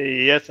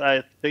 Yes,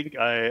 I think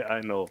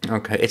I know.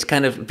 Okay, it's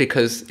kind of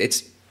because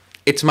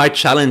it's my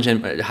challenge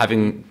in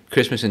having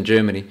Christmas in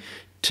Germany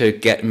to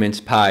get mince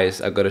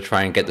pies. I've got to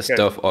try and get the Okay.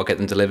 stuff, or get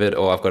them delivered,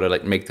 or I've got to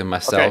like make them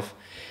myself.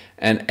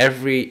 And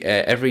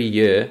every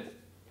year,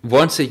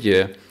 once a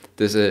year,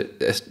 there's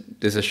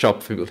a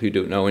shop for people who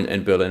don't know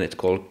in Berlin. It's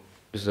called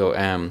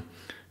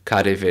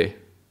KaDeWe.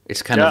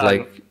 It's kind Yeah, of I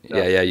like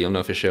know. yeah, you'll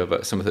know for sure.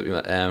 But some of the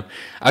people, I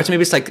would say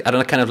maybe it's like, I don't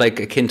know, kind of like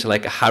akin to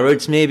like a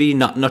Harrods, maybe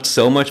not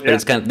so much, but Yeah.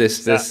 it's kind of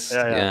this Yeah.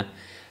 yeah.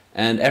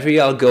 And every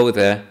year I'll go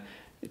there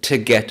to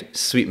get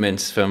sweet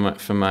mints for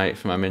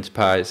my mince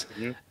pies,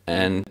 Mhm.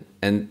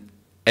 and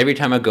every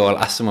time I go, I'll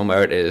ask someone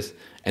where it is,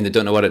 and they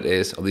don't know what it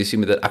is, or they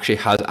assume that it actually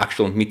has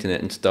actual meat in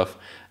it and stuff.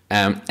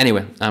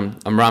 Anyway, I'm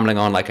rambling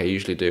on like I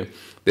usually do.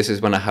 This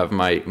is when I have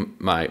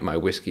my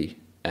whiskey,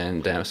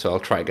 and so I'll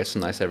try to get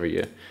some nice every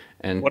year.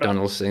 And What a-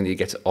 Donald's saying that he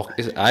gets.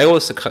 I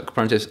always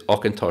pronounce this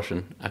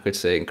Auchentoshen. I could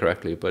say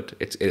incorrectly, but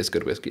it is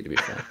good whiskey, to be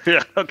fair.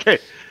 Yeah. Okay.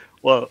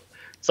 Well,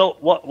 so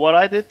what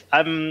I did,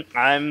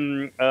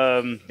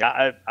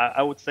 yeah,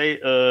 I would say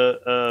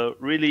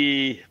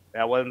really,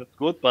 yeah, well, not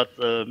good, but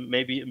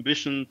maybe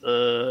ambitioned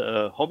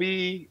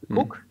hobby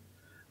cook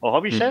or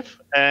hobby chef.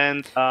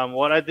 And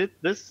what I did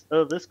this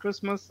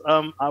Christmas,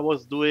 I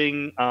was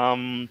doing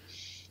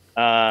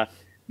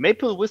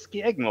maple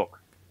whiskey eggnog,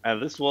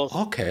 and this was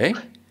Okay.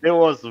 it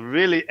was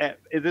really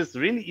it is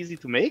really easy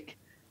to make,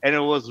 and it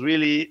was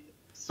really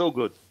so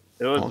good.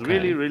 It was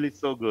Okay. really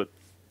so good.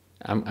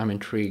 I'm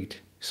intrigued.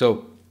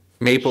 So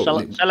maple.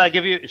 Shall I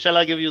give you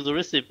the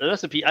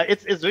recipe?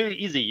 It's really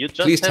easy. You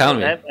just Please have tell to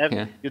me. have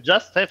Yeah. you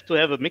just have to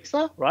have a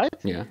mixer, right?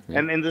 Yeah.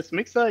 And in this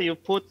mixer, you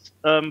put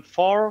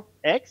 4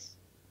 eggs,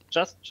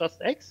 just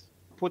eggs.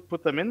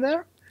 Put them in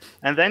there,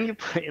 and then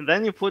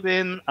you put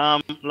in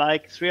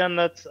like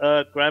 300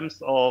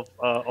 grams of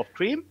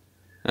cream,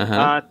 Uh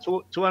huh.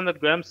 200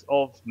 grams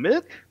of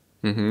milk,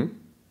 Mhm.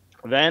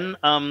 Then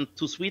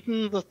to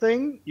sweeten the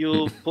thing,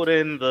 you put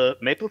in the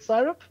maple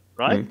syrup,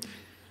 right?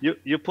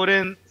 You put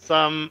in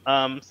some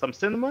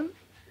cinnamon.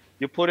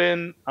 You put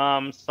in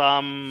what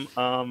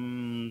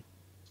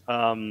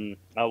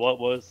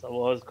was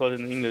it called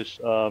in English?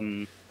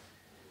 Do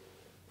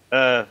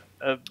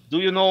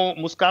you know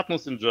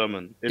muskatnuss in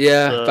German? It's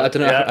Yeah, but I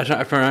don't know. I don't know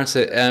how to pronounce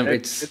it.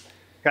 it's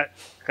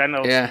kind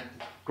of Yeah,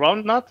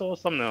 groundnut or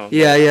something. No,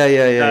 yeah, yeah,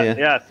 yeah,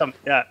 yeah,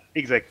 yeah.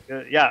 exact.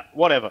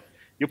 Whatever.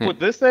 You put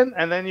this in,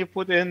 and then you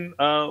put in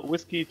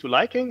whiskey to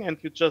liking, and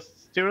you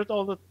just stir it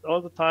all the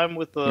time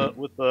with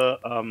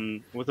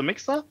the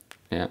mixer.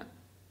 Yeah.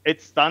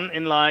 It's done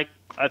in like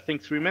I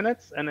think 3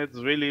 minutes, and it's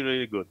really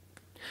really good.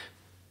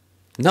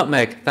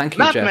 Nutmeg. Thank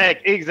you, Jeff.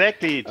 Nutmeg,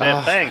 exactly,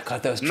 Jeff. Oh, Thanks.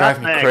 God, that was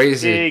driving me Nutmeg,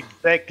 crazy.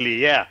 exactly.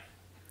 Yeah.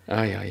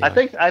 Oh yeah, yeah.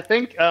 I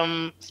think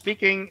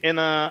speaking in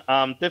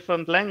a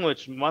different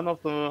language, one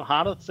of the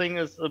hardest things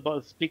is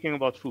about speaking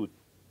about food.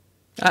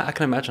 I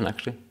can imagine,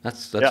 actually.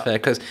 That's Yeah. fair,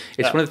 because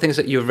it's Yeah. one of the things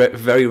that you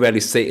very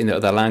rarely say in the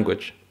other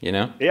language, you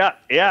know? Yeah,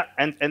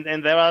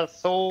 and there are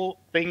so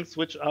things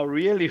which are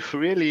really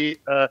really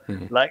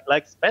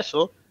like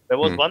special. There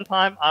was one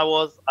time I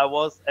was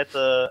at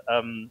the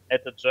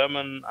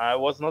German. I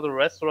was not a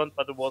restaurant,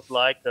 but it was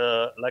like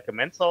a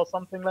Mensa or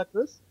something like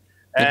this.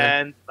 Okay.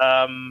 And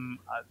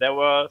there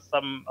were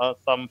some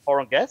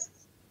foreign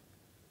guests,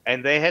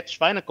 and they had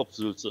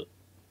Schweinekopfsülze.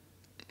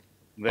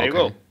 There you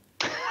go.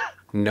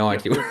 No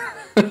idea.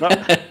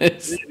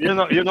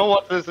 No, you know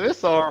what this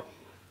is, or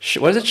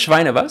What is it?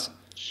 Schweine was?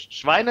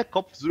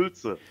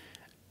 Schweinekopfsülze.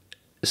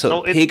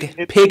 So it's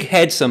pig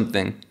head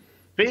something.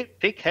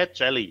 Pig head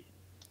jelly.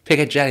 Pig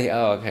head jelly.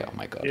 Oh, okay. Oh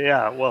my God.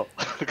 Yeah, well.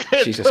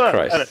 Jesus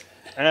Christ.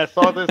 And I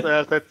saw this and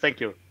I said, thank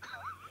you.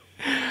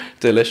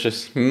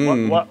 Delicious.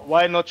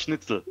 Why not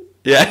schnitzel?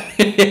 Yeah.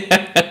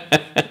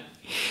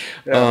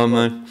 Oh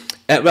man.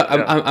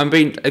 I'm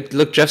being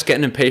look. Jeff's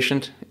getting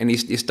impatient, and he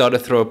started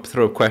to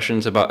throw up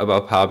questions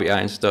about Power BI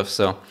and stuff.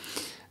 So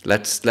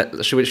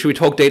should we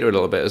talk data a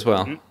little bit as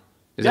well?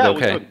 Is it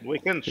okay? We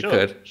can.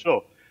 Sure.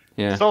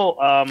 Yeah. So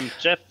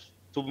Jeff,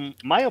 to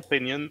my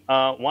opinion,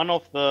 one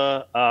of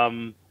the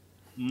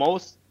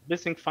most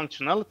missing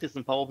functionalities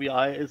in Power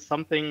BI is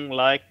something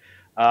like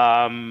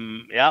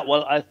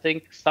I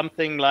think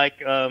something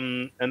like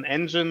an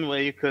engine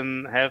where you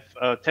can have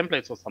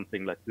templates or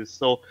something like this.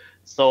 So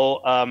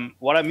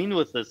what I mean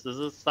with this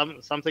is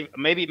something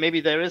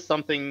maybe there is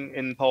something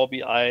in Power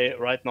BI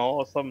right now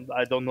or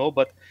I don't know,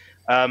 but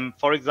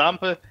for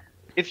example,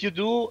 if you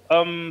do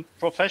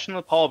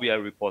professional Power BI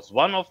reports,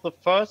 one of the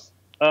first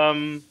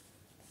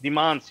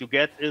demands you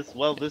get is,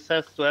 well, this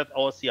has to have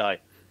our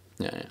CI,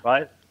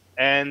 right?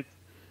 And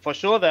for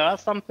sure, there are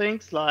some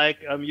things like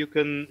you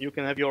can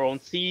have your own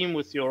theme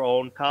with your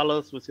own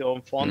colors, with your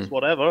own fonts,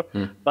 whatever.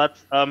 But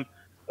a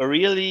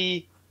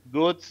really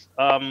good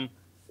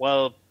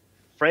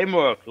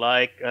framework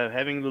like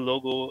having the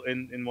logo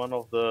in one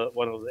of the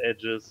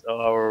edges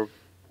or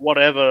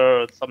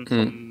whatever,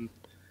 some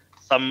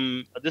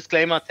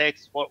disclaimer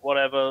text,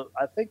 whatever.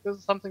 I think this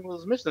is something that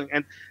was missing.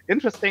 And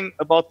interesting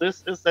about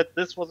this is that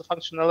this was a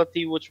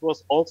functionality which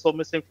was also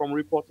missing from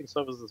reporting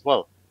services as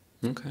well.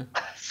 Okay.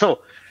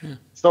 So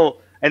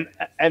and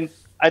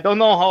I don't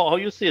know how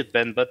you see it,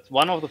 Ben, but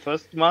one of the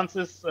first demands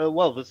is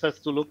this has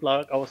to look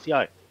like our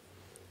CI.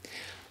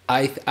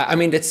 I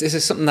mean, this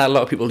is something that a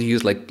lot of people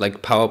use like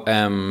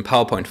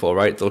PowerPoint for,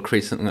 right? They'll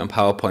create something on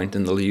PowerPoint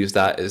and they'll use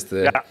that as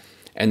the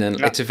and then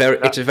it's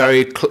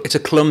a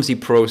clumsy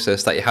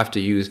process that you have to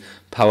use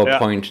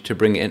PowerPoint to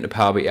bring it into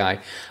Power BI.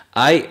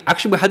 We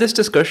had this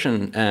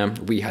discussion.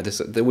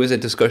 There was a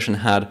discussion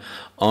had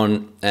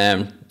on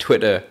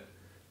Twitter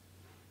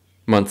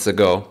months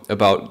ago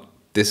about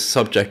this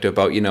subject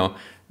about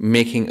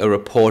making a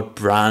report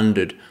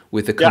branded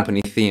with the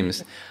company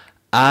themes.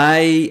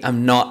 I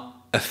am not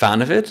a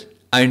fan of it.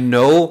 I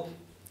know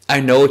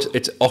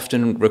it's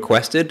often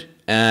requested.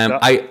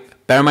 I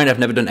bear in mind I've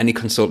never done any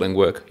consulting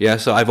work.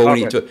 So I've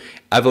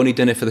only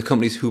done it for the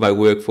companies who I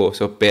work for.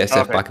 So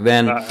BASF back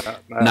then.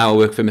 Now I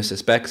work for Mr.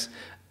 Specs.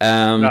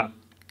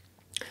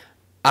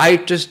 I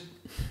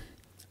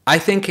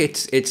think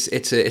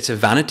it's a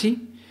vanity.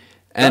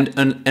 And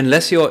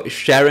unless you're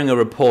sharing a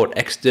report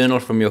external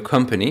from your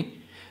company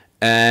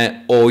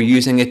or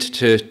using it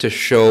to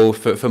show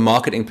for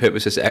marketing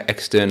purposes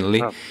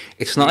externally,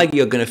 it's not like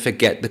you're going to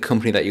forget the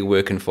company that you're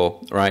working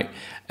for, right?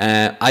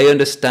 I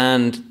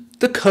understand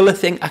the color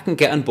thing I can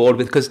get on board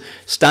with because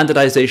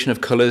standardization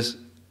of colors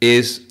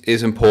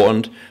is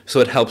important,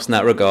 so it helps in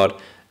that regard.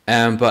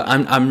 But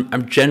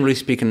I'm generally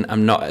speaking,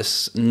 I'm not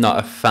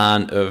a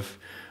fan of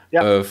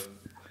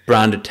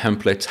branded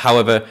templates.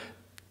 However,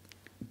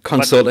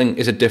 consulting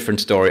is a different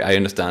story. I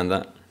understand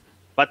that.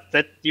 But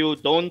that you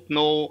don't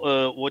know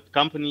what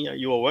company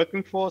you are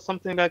working for,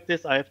 something like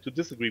this, I have to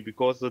disagree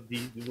because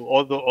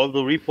all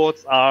the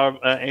reports are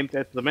aimed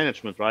at the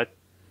management, right?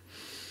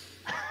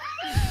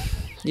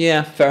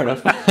 Yeah, fair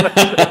enough.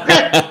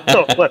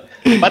 But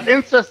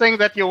interesting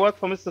that you work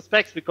for Mr.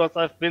 Specs because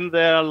I've been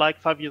there like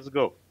 5 years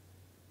ago.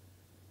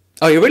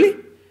 Oh, you really?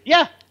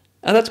 Yeah.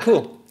 Oh, that's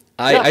cool.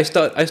 Yeah. I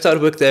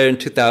started work there in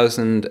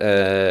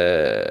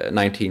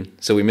 2019,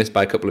 so we missed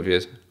by a couple of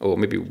years, or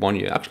maybe 1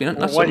 year. Actually,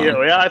 not so 1 year.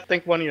 long. Yeah, I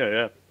think 1 year.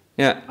 Yeah.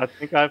 Yeah. I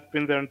think I've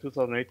been there in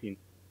 2018.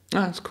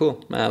 Oh, that's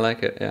cool. Man, I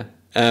like it. Yeah.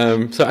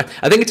 So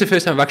I think it's the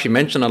first time I've actually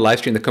mentioned on live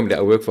stream the company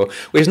that I work for,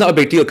 which is not a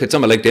big deal because it's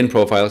on my LinkedIn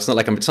profile. It's not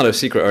like it's not a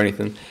secret or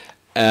anything.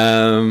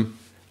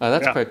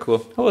 That's quite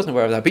cool. I wasn't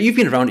aware of that. But you've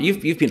been around.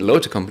 You've been to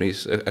loads of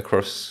companies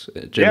across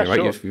Germany,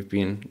 right? Sure. You've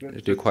been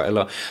do quite a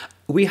lot.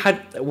 We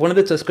had one of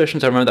the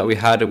discussions I remember that we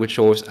had, which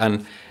always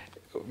and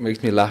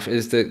makes me laugh,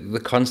 is the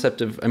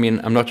concept of. I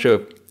mean, I'm not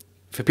sure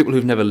for people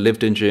who've never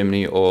lived in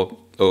Germany or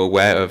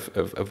aware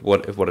of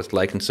what it's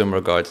like in some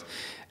regards.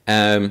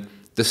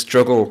 The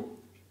struggle,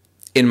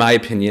 in my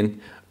opinion,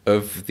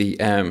 of the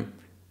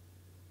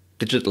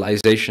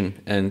digitalization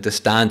and the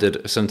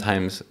standard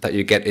sometimes that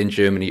you get in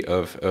Germany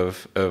of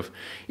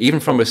even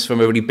from a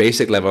really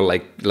basic level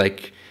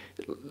like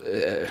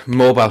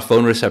mobile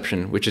phone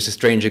reception, which is a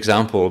strange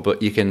example,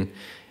 but you can.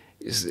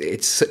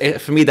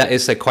 For me that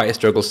is like quite a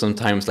struggle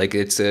sometimes. Like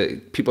it's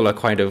people are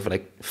kind of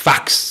like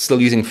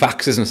still using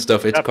faxes and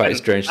stuff. It's quite a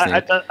strange thing.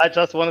 I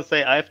just want to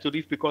say I have to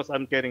leave because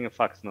I'm getting a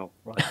fax now.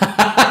 Right.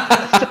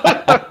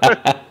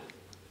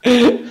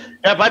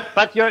 Yeah,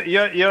 but you're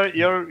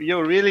really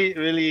you're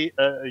really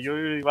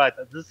right.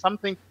 This is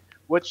something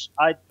which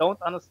I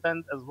don't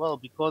understand as well,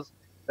 because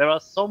there are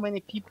so many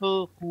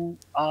people who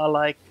are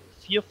like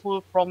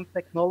fearful from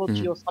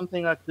technology or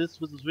something like this,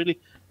 which is really,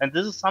 and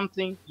this is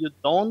something you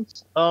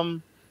don't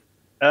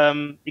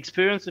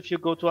experience if you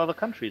go to other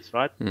countries,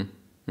 right?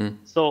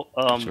 So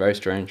it's very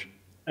strange.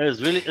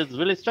 It's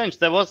really strange.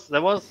 There was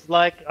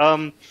like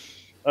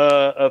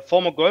a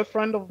former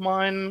girlfriend of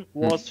mine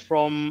was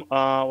from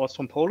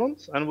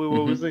Poland, and we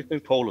were visiting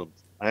Poland,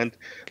 and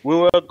we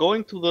were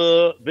going to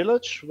the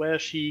village where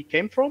she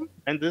came from,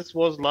 and this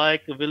was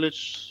like a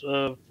village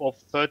of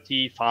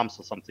 30 farms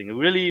or something.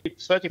 Really,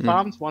 30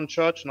 farms, one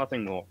church,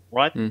 nothing more,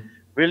 right?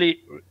 Really,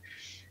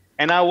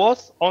 and I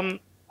was on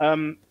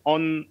one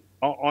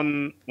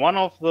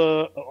of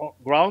the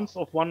grounds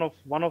of one of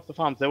the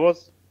farms. There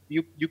was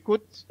you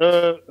could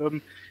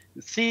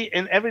see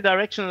in every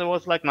direction there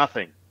was like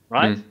nothing.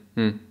 Right,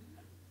 and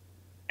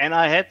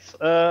I had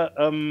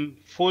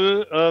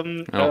full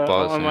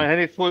bars, on my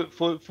hand, full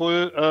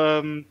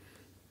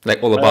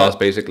like all the bars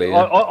basically.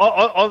 Yeah.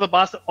 All the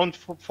bars on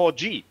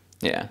 4G.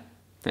 Yeah.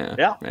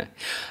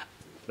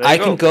 I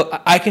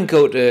can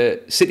go to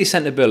city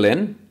center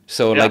Berlin,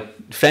 so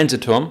like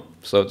Fernsehturm,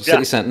 so the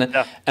city center,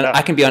 and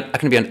I can be on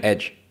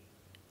edge.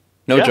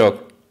 No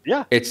joke.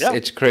 Yeah,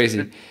 it's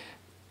crazy.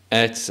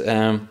 It's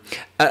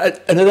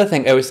another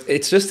thing.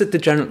 It's just that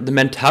the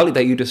mentality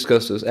that you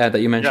discussed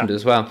that you mentioned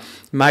as well.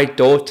 My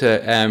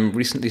daughter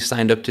recently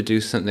signed up to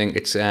do something.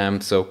 It's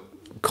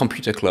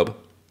computer club.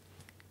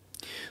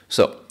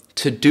 So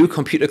to do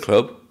computer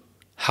club,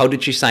 how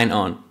did she sign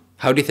on?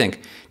 How do you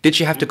think? Did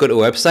she have to go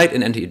to a website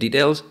and enter your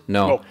details?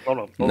 No.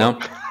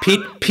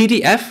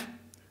 PDF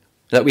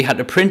that we had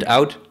to print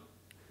out,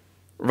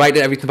 write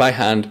everything by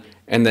hand,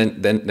 and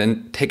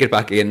then take it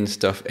back in and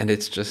stuff. And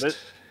it's just.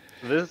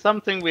 This is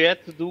something we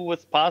had to do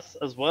with pass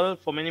as well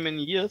for many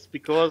years,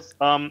 because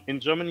in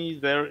Germany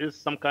there is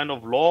some kind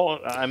of law.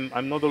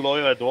 I'm not a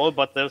lawyer at all,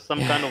 but there's some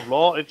kind of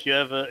law if you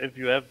have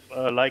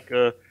like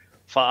a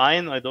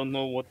Verein. I don't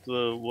know what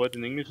the word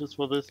in English is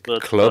for this,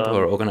 but club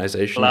or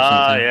organization. Or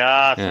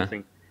something.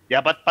 Something.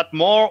 Yeah, but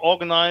more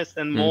organized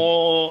and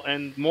more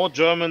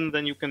German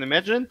than you can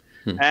imagine.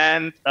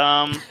 And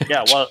and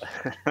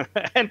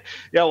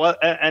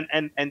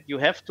you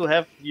have to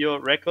have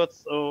your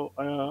records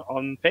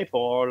on paper,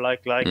 or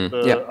like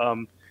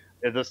the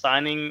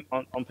signing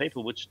on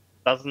paper, which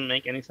doesn't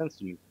make any sense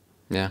to me.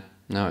 Yeah,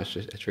 no,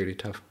 it's really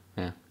tough.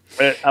 Yeah,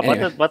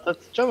 but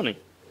that's Germany.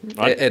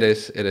 Right? It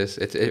is.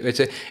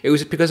 It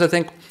was because I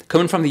think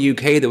coming from the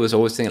UK, there was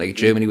always thinking like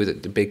Germany was a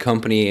big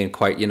company and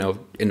quite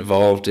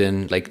involved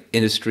in like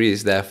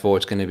industries. Therefore,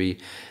 it's going to be,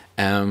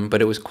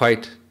 but it was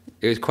quite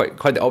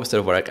the opposite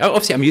of what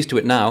obviously I'm used to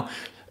it now.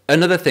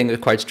 Another thing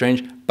that's quite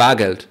strange,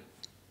 Bargeld.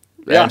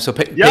 So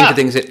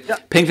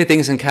paying for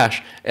things in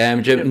cash.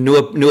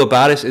 Nur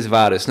Bares is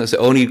Vares. No, so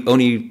only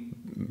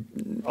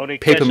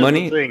paper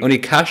money. Only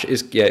cash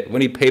is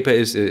only paper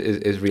is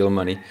real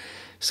money.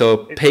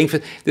 So paying for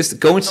this,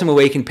 going somewhere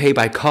where you can pay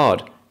by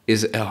card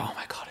is oh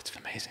my god, it's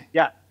amazing.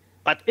 Yeah,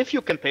 but if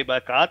you can pay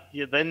by card,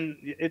 then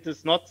it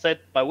is not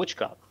set by which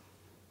card,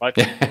 right?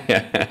 You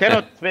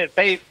cannot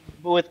pay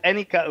with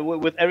any card,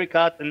 with every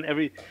card and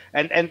every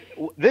and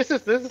this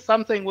is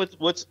something which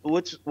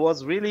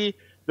was really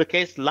the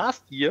case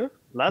last year.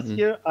 Last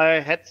year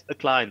I had a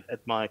client at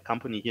my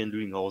company here in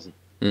Lüdinghausen,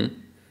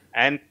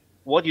 and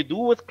what you do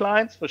with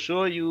clients, for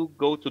sure, you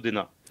go to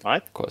dinner,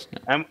 right? Of course.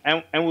 Yeah.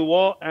 And we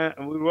were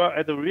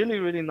at a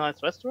really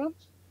nice restaurant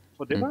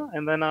for dinner,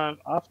 and then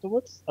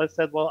afterwards I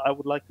said, well, I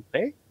would like to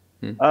pay.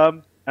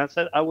 I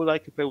said I would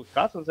like to pay with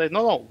cards, and they said,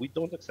 no, we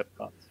don't accept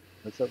cards.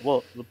 I said,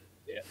 well,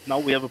 now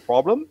we have a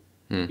problem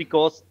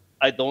because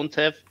I don't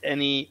have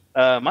any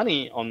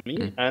money on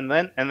me. And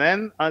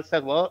then I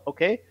said, well,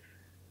 okay,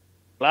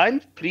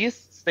 client, please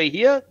stay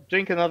here,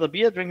 drink another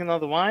beer, drink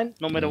another wine,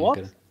 no matter what.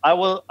 Okay.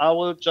 I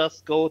will just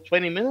go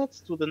 20 minutes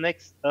to the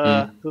next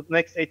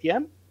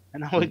ATM, and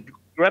I will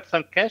grab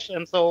some cash,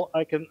 and so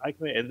I can.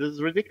 And this is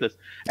ridiculous.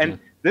 And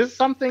this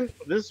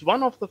is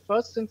one of the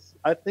first things.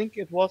 I think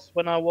it was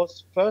when I was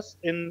first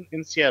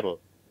in Seattle.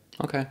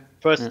 Okay.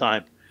 First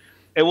time.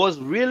 It was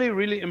really,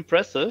 really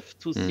impressive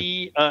to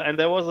see, and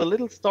there was a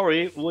little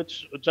story which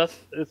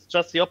it's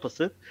just the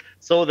opposite.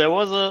 So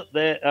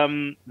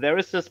there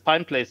is this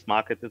Pine Place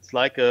market. It's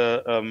like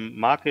a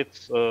market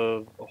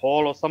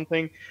hall or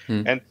something,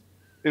 and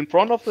in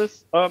front of this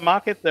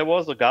market there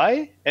was a guy,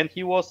 and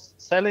he was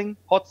selling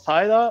hot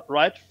cider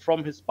right from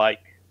his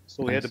bike. So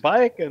he had a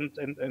bike,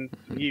 and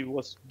he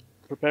was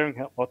preparing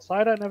hot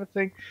cider and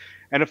everything.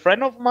 And a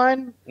friend of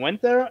mine went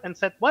there and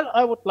said, "Well,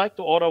 I would like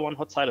to order one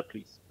hot cider,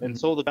 please." And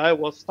so the guy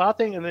was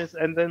starting, and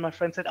then my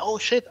friend said, "Oh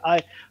shit, I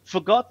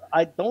forgot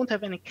I don't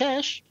have any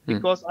cash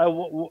because I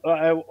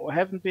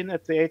haven't been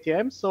at the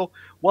ATM. So,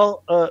 well,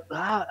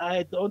 I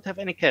don't have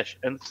any cash."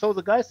 And so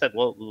the guy said,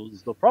 "Well,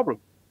 there's no problem."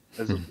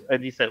 And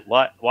he said,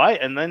 "Why?"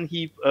 And then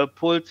he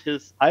pulled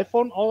his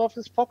iPhone out of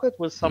his pocket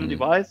with some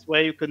device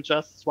where you can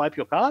just swipe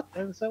your card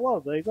and say, "Well,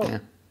 there you go." Yeah.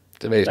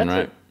 It's amazing,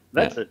 right?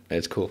 That's it.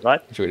 It's cool.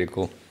 Right? It's really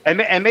cool. And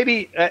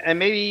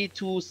maybe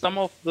to some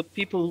of the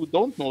people who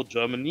don't know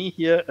Germany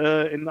here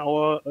in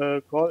our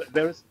call,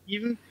 there is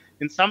even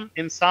in some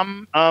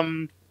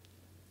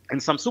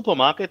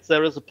supermarkets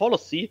there is a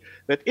policy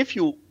that if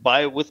you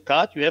buy with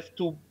card, you have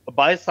to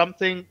buy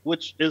something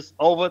which is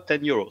over 10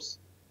 euros.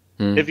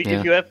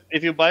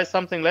 If you buy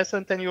something less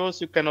than 10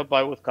 euros, you cannot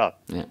buy with card.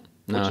 Yeah.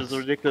 Which is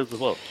ridiculous as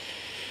well.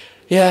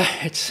 Yeah,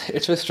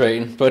 it's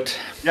frustrating, but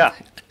yeah,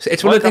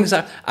 it's one of the things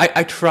that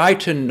I try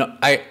to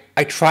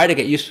I try to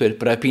get used to it,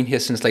 but I've been here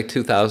since like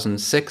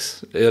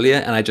 2006 earlier,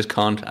 and I just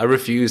can't. I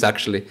refuse.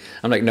 Actually,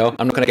 I'm like, no,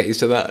 I'm not going to get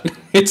used to that.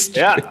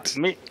 It's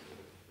me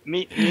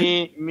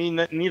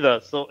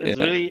neither. So it's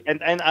really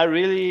and I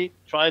really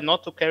try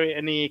not to carry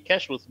any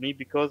cash with me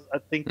because I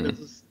think this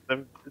is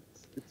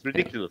it's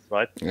ridiculous,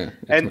 right? Yeah,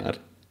 it's mad.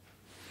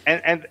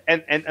 And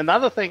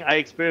another thing I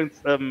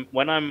experienced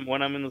when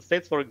I'm in the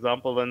States, for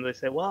example, when they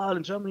say, "Well,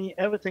 in Germany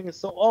everything is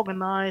so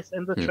organized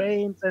and the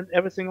trains and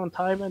everything on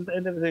time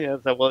and everything," I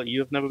say, "Well,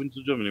 you've never been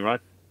to Germany,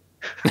 right?"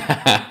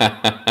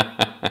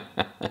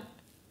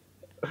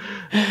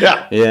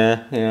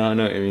 Yeah, I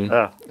know what you mean.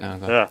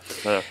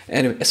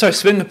 Anyway, sorry,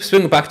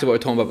 swing back to what we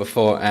were talking about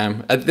before.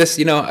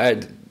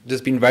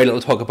 There's been very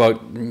little talk about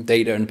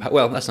data and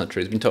that's not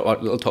true. There's been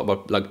little talk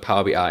about like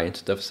Power BI and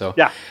stuff. So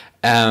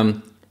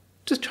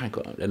just try and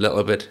go a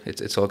little bit.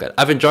 It's all good.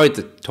 I've enjoyed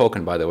the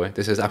talking, by the way.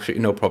 This is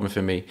absolutely no problem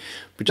for me.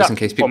 But just in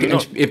case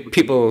if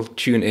people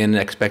tune in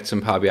and expect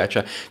some Power BI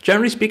chat,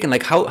 generally speaking,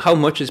 like how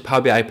much is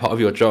Power BI part of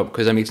your job?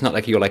 Because I mean, it's not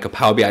like you're like a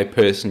Power BI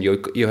person.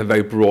 You have a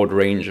very broad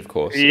range, of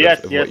course.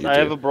 Yes, I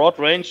have a broad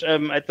range.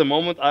 At the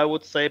moment, I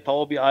would say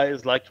Power BI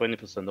is like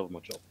 20% of my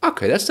job.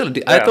 Okay, that's still.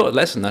 I thought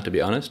less than that, to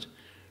be honest.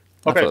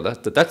 Okay,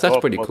 that's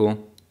pretty cool.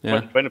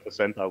 Yeah,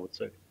 20%, I would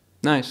say.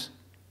 Nice.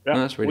 Yeah,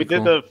 that's really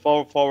cool. We did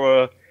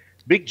for a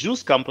big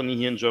juice company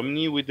here in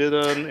Germany. We did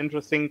an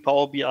interesting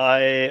Power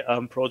BI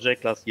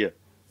project last year,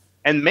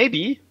 and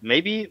maybe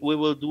we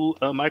will do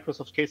a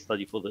Microsoft case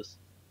study for this.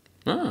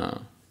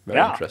 Very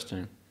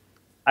interesting.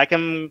 I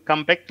can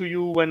come back to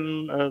you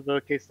when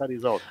the case study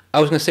is out.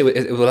 I was going to say,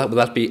 will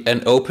that be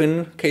an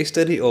open case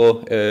study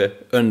or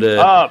under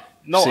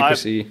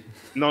secrecy?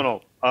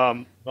 No.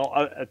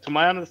 To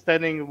my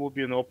understanding, it would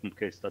be an open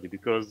case study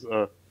because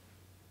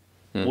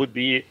would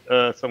be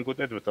some good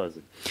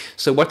advertising.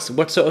 So what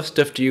sort of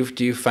stuff do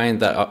you find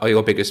that are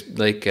your biggest,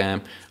 like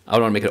I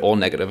don't want to make it all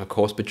negative, of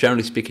course, but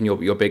generally speaking,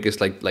 your biggest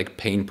like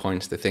pain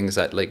points, the things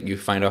that like you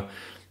find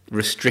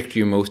restrict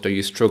you most, or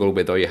you struggle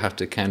with, or you have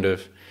to kind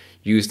of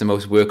use the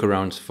most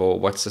workarounds for?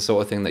 What's the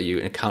sort of thing that you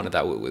encounter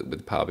that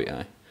with Power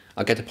BI?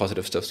 I'll get to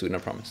positive stuff soon, I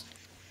promise.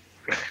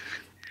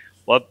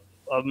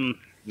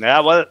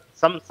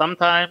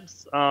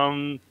 Sometimes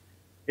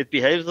it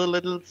behaves a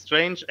little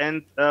strange,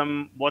 and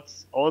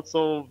what's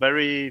also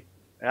very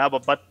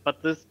but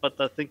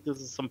I think this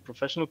is some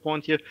professional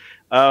point here.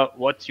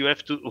 What you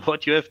have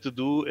to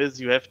do is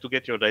you have to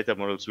get your data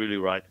models really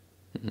right,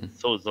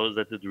 so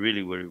that it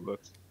really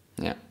works.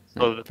 Yeah.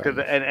 So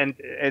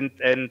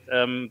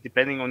and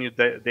depending on your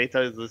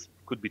data, this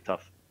could be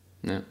tough.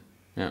 Yeah.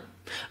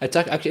 It's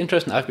actually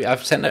interesting. I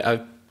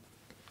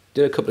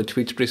did a couple of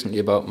tweets recently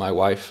about my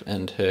wife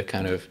and her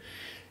kind of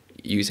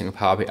using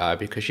Power BI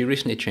because she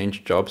recently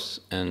changed jobs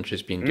and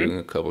she's been doing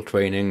a couple of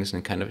trainings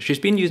and kind of she's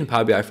been using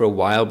Power BI for a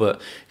while, but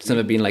it's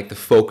never been like the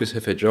focus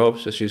of her job.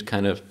 So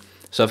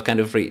I've kind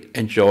of really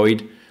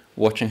enjoyed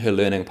watching her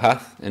learning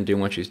path and doing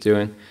what she's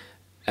doing.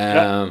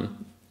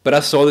 But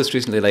I saw this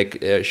recently,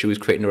 like she was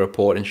creating a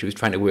report and she was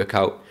trying to work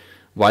out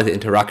why the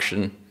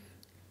interaction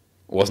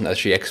wasn't as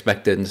she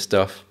expected and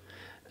stuff.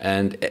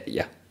 And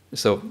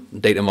so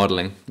data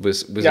modeling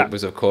was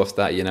of course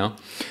that,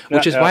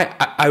 which is why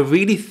I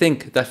really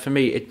think that for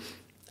me,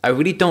 I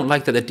really don't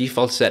like that the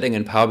default setting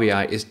in Power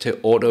BI is to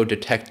auto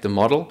detect the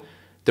model,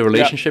 the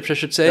relationships, I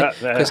should say.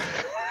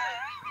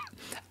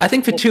 I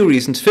think for two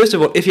reasons. First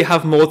of all, if you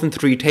have more than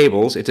 3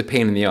 tables, it's a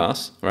pain in the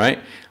ass, right?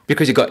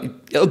 Because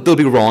they'll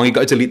be wrong. You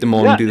got to delete them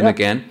all and do them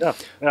again.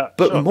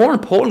 But more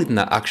importantly than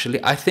that,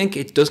 actually, I think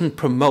it doesn't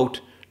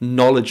promote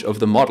knowledge of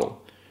the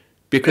model,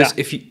 because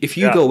if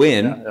you go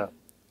in,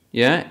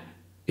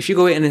 if you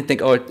go in and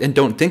think, and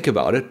don't think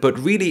about it, but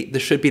really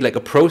there should be like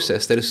a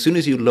process that as soon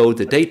as you load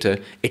the data,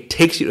 it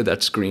takes you to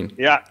that screen.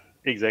 Yeah,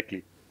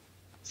 exactly.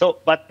 So,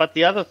 but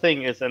the other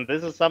thing is, and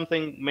this is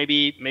something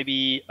maybe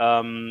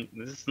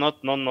this is not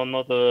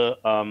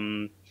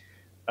a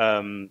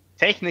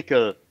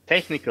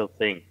technical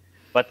thing,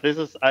 but this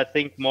is, I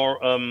think, more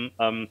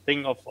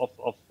thing of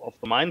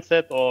the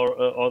mindset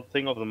or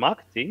thing of the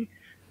marketing,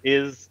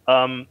 is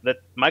that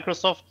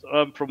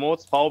Microsoft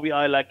promotes Power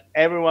BI like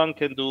everyone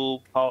can do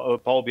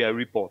Power BI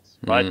reports,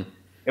 right?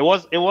 It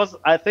was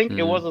I think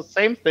it was the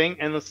same thing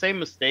and the same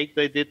mistake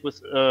they did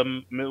with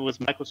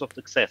Microsoft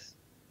Access.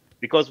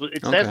 Because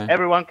it says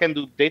everyone can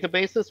do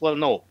databases. Well,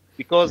 no,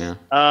 because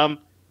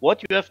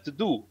what you have to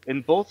do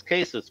in both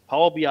cases,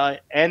 Power BI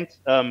and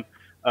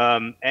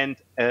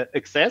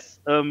Access,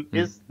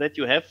 is that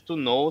you have to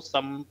know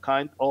some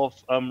kind of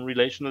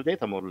relational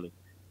data modeling,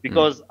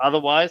 because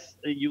otherwise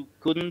you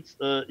couldn't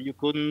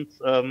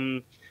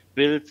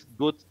build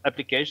good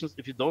applications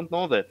if you don't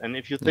know that. And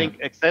if you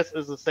think Access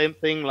is the same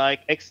thing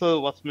like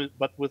Excel,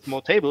 but with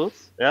more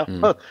tables,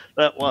 well,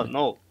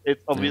 no,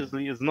 it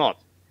obviously is not.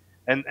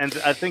 And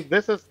I think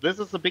this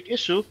is a big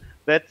issue,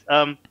 that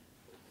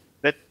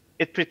that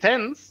it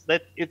pretends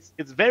that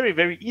it's very,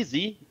 very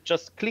easy,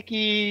 just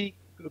clucky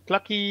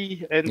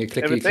and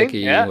everything.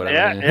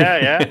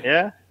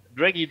 Clicky,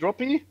 Draggy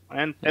droppy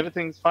and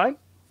everything's fine.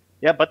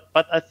 Yeah, but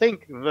I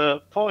think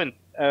the point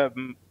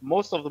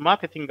most of the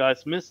marketing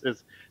guys miss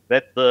is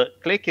that the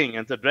clicking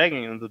and the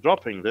dragging and the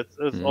dropping, that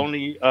is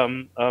only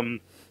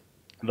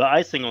the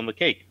icing on the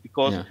cake,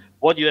 because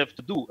what you have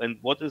to do and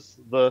what is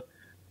the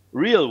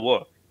real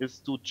work is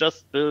to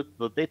just build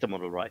the data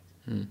model right.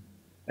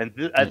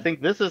 And I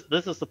think this is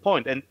the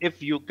point. And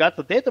if you got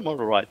the data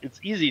model right,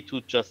 it's easy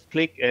to just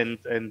click and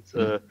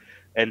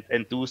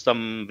do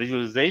some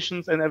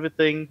visualizations and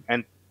everything.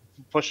 And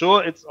for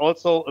sure, it's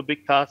also a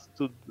big task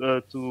to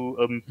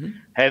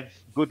have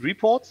good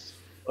reports,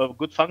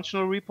 good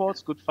functional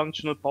reports, good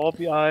functional Power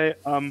BI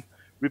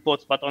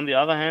reports. But on the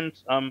other hand,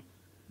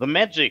 the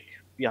magic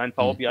behind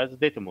Power BI is the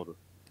data model.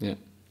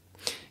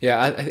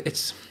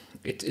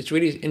 It's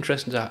really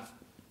interesting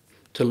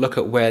to look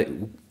at where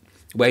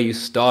you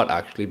start,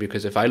 actually,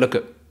 because if I look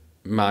at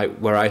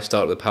where I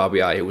started with Power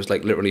BI, it was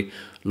like literally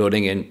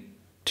loading in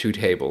 2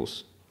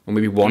 tables, or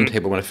maybe 1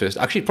 table when I first,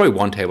 actually probably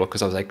 1 table,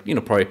 because I was like,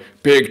 probably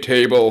big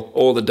table,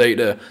 all the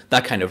data,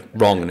 that kind of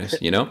wrongness,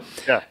 so,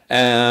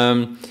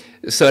 and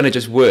it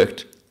just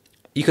worked.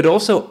 You could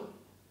also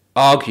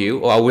argue,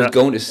 or I was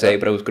going to say,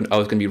 but I was going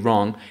to be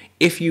wrong,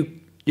 if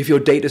your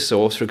data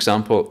source, for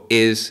example,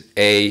 is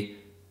a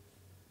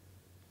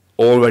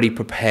already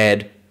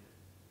prepared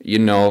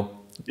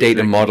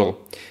data model.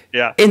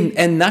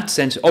 In that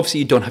sense, obviously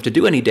you don't have to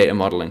do any data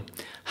modeling.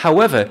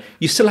 However,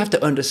 you still have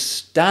to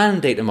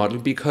understand data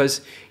modeling,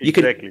 because you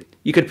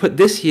could put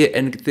this here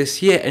and this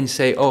here and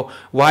say,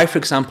 why, for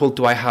example,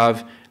 do I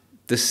have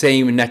the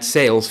same net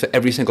sales for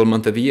every single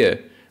month of the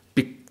year?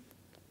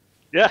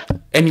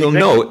 And you'll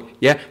know.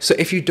 So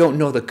if you don't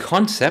know the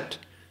concept,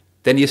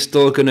 then you're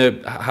still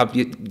gonna have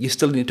you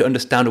still need to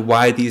understand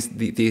why these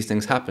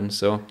things happen.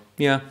 So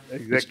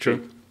it's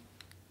true.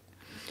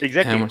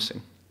 Exactly.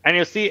 And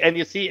you see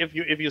if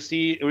you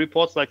see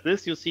reports like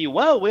this, you see,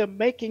 well, we're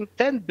making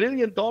 $10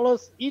 billion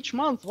each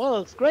month. Well,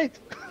 it's great.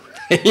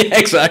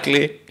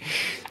 Exactly.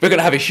 We're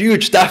gonna have a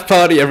huge staff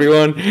party,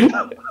 everyone.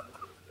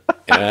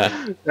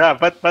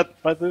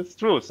 But it's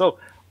true. So,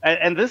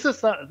 and this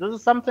is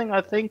something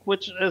I think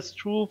which is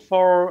true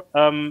for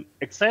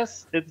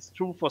Access. It's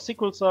true for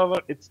SQL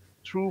Server. It's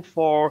true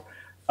for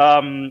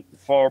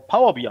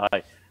Power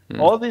BI.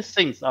 All these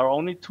things are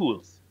only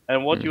tools.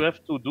 And what you have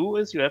to do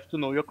is you have to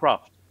know your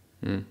craft.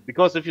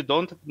 Because if you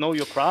don't know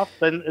your craft,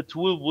 then a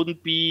tool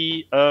wouldn't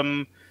be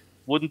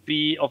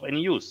of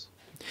any use.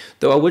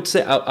 Though I would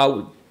say,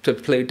 to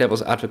play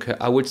devil's advocate,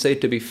 I would say,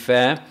 to be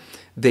fair,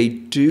 they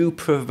do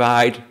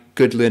provide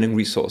good learning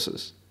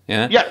resources.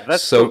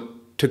 That's so true.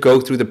 To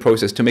go through the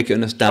process to make you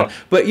understand. Sure.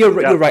 But you're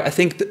right. I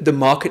think the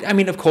market, I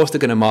mean, of course they're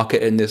going to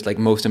market in this like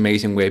most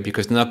amazing way,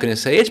 because they're not going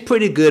to say it's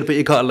pretty good, but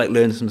you got to like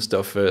learn some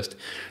stuff first.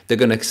 They're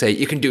going to say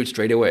you can do it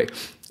straight away.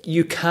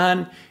 You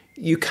can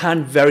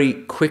very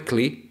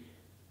quickly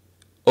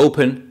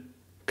open,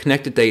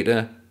 connect the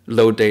data,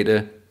 load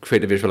data,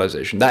 create a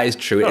visualization. That is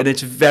true. And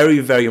it's very,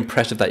 very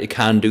impressive that you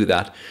can do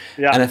that.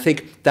 And I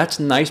think that's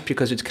nice,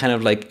 because it's kind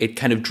of like, it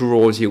kind of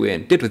draws you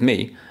in. Did with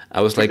me. I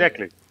was like,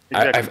 exactly.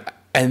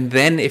 And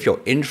then if you're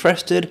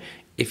interested,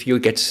 if you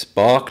get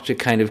sparked to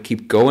kind of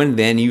keep going,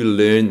 then you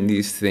learn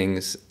these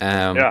things.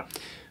 But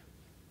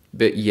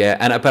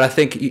I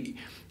think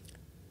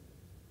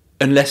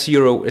unless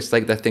it's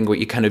like that thing where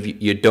you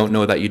don't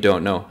know that you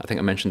don't know. I think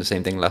I mentioned the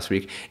same thing last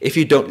week. If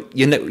you don't,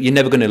 you're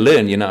never going to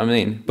learn. You know what I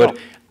mean? But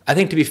I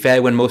think, to be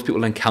fair, when most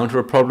people encounter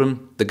a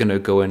problem, they're going to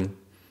go and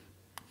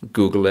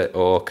Google it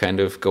or kind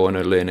of go on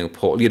a learning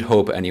portal. You'd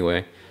hope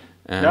anyway.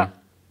 Yeah.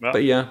 Yeah.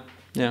 But yeah.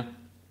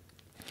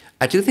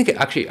 I do think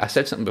I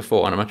said something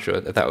before, and I'm not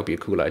sure that would be a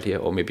cool idea,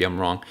 or maybe I'm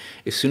wrong.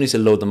 As soon as you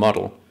load the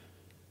model,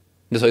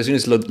 so as soon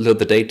as you load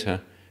the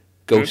data,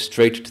 go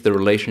straight to the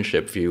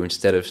relationship view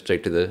instead of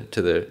straight to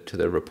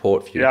the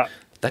report view. Yeah.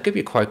 That could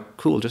be quite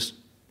cool, just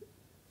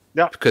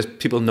because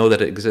people know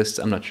that it exists.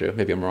 I'm not sure.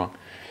 Maybe I'm wrong.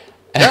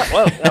 Yeah,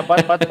 well,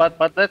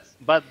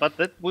 but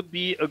that would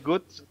be a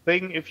good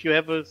thing if you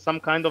have some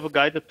kind of a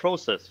guided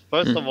process.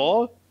 First of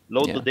all,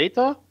 load the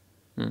data,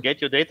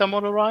 get your data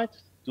model right,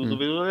 do the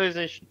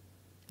visualization.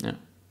 Yeah.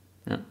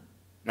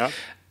 But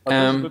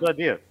that's a good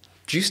idea.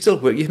 Do you still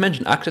work? You've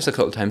mentioned Access a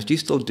couple of times. Do you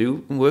still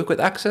do work with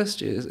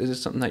Access? Is it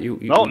something that you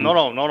No.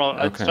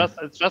 Okay.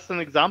 It's just an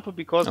example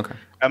because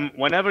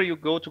whenever you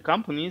go to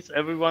companies,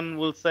 everyone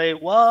will say,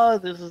 "Well,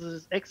 this is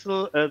this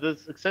Excel,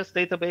 this Access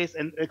database,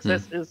 and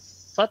Access is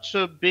such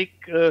a big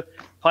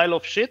pile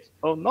of shit."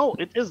 Oh no,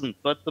 it isn't.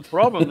 But the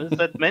problem is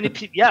that many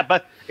people,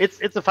 but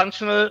it's a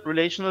functional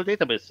relational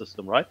database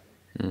system, right?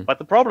 But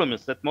the problem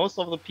is that most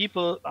of the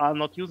people are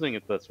not using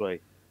it this way,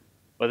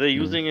 but they're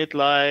using it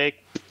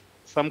like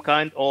some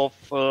kind of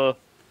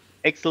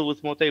Excel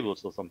with more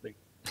tables or something.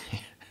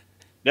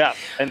 True.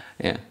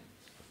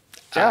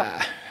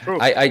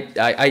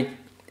 I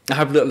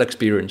have little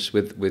experience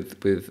with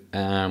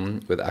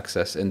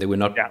Access, and they were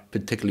not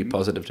particularly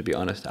positive, to be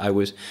honest. I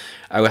was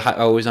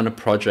on a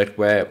project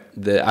where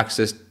the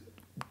Access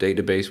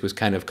database was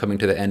kind of coming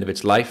to the end of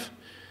its life,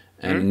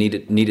 and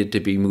needed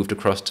to be moved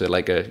across to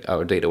like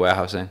our data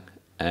warehousing,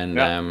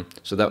 and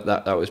so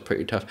that was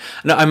pretty tough.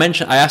 No,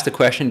 I asked the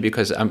question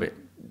because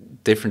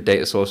different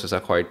data sources are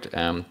quite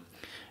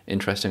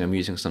interesting,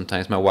 amusing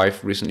sometimes. My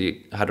wife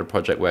recently had a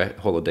project where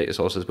all the data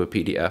sources were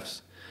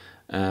PDFs.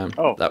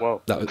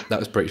 That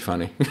was pretty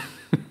funny.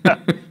 But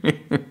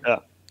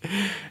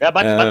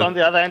on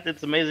the other hand,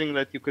 it's amazing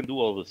that you can do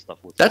all this stuff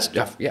with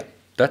it.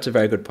 That's a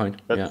very good point.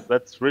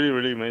 That's really,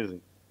 really amazing.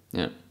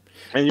 Yeah.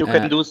 And you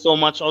can do so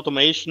much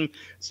automation.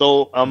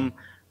 So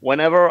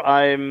whenever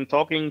I'm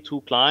talking to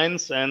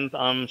clients and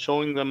I'm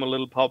showing them a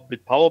little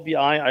bit Power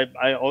BI,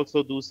 I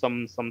also do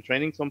some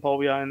trainings on Power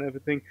BI and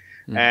everything.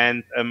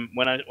 And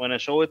when I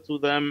show it to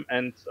them,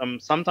 and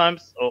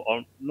sometimes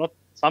or not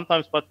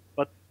sometimes, but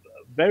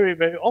very,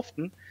 very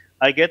often,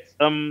 I get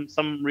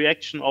some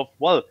reaction of,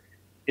 well,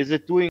 is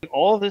it doing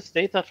all this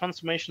data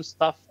transformation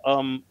stuff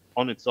on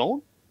its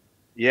own?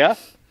 Yeah.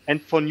 And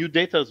for new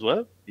data as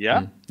well?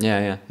 Yeah.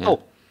 Yeah.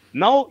 Oh,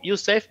 now you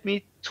saved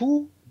me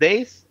 2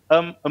 days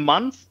a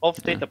month of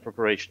data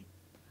preparation.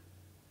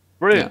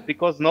 Brilliant,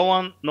 because no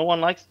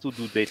one likes to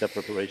do data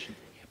preparation.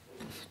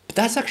 But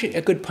that's actually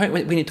a good point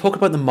when you talk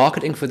about the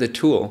marketing for the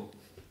tool.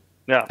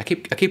 Yeah, I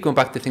keep going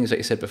back to things that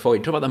you said before.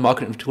 You talk about the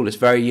marketing tool. It's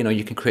very,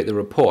 you can create the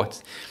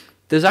reports.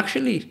 There's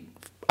actually,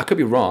 I could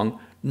be wrong,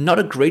 not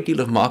a great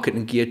deal of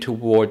marketing geared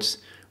towards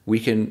we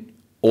can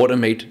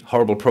automate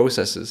horrible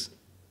processes.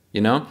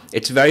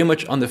 It's very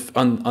much on the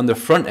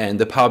front end,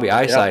 the Power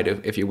BI side,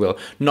 if you will,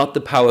 not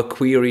the Power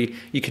Query.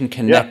 You can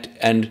connect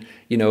and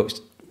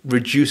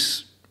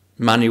reduce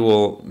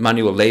manual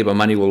labor,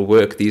 manual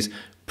work. These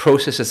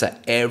processes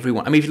that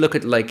everyone. I mean, if you look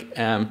at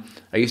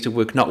I used to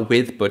work not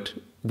with, but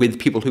with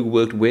people who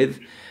worked with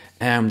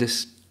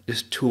this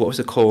tool. What was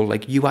it called?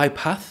 Like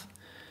UiPath.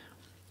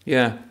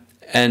 Yeah,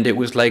 and it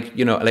was like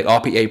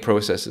RPA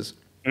processes.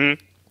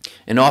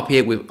 And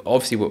RPA,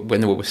 obviously,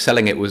 when they were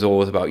selling it, was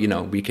always about,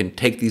 we can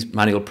take these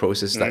manual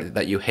processes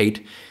that you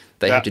hate,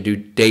 that you have to do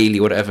daily,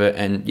 whatever,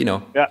 and,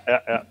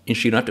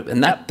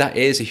 and that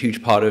is a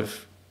huge part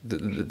of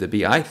the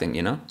BI thing,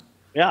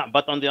 Yeah,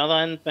 but on the other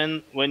hand,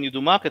 when you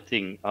do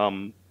marketing,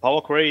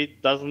 Power Query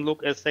doesn't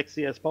look as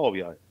sexy as Power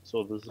BI.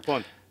 So this is the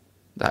point.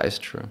 That is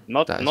true.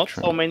 Not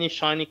so many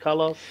shiny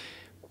colors.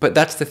 But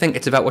that's the thing.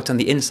 It's about what's on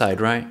the inside,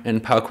 right?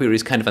 And Power Query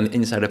is kind of on the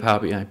inside of Power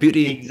BI.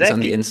 Beauty is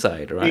on the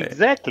inside, right?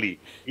 Exactly.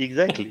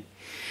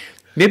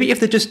 Maybe if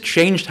they just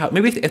changed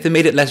maybe if they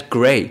made it less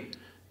grey,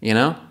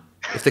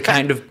 if they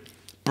kind of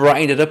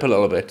brightened it up a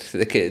little bit,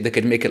 they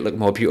could make it look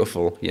more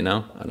beautiful, I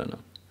don't know.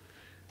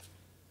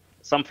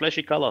 Some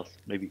flashy colors,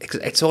 maybe.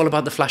 It's all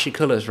about the flashy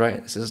colors,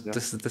 right?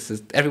 This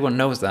is everyone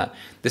knows that.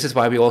 This is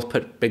why we all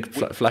put big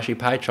flashy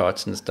pie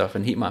charts and stuff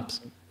and heat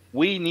maps.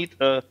 We need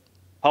a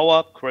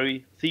Power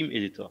Query theme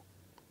editor.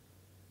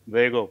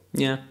 There you go.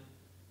 Yeah.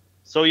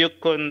 So you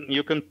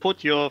can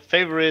put your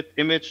favorite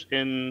image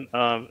in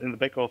the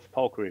back of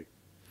Power Query.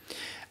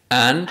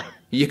 And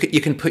you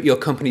can put your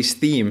company's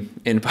theme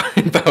in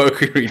Power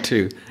Query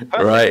too.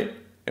 Perfect.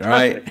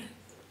 Right.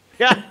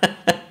 Yeah.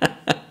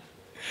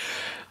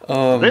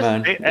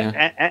 Man.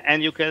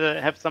 And you can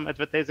have some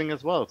advertising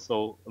as well.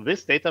 So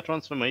this data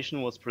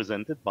transformation was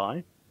presented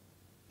by.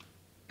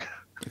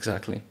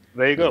 Exactly.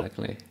 There you go.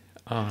 Exactly.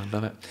 Oh, I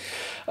love it.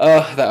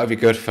 Oh, that would be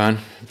good fun.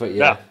 But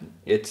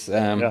it's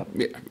one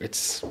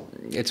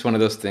of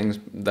those things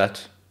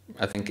that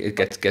I think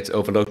it gets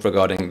overlooked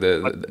regarding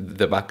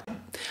the back.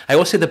 I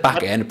also say the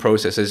back end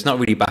process. It's not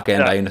really back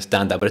end. Yeah. I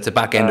understand that, but it's a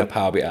back end of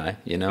Power BI.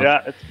 You know.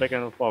 Yeah, it's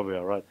backend of Power BI,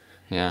 right?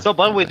 Yeah. So,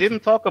 but we exactly.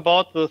 didn't talk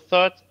about the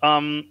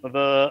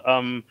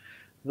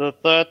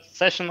third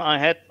session I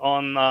had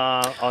on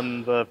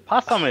the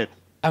PAS Summit.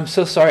 I'm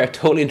so sorry. I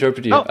totally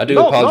interrupted you. No, I do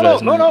no, no, no,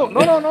 apologize. no, no,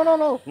 no, no, no, no,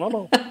 no, no,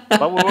 no.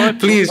 But we were,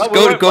 Please but we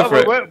go were, go for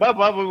it.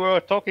 but we were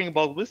talking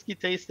about whiskey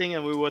tasting,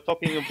 and we were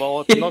talking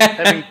about not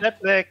having jet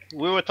lag.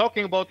 We were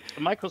talking about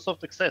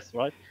Microsoft Access,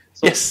 right?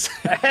 So Yes.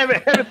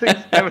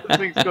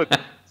 everything's good.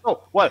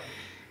 So, well,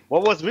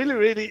 what was really,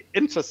 really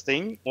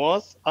interesting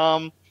was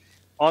on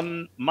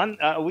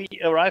we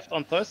arrived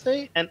on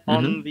Thursday, and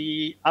on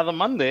the other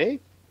Monday,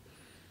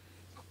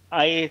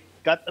 I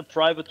got a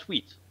private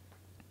tweet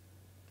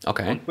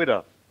Okay. on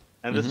Twitter,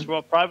 and this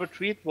private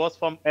tweet was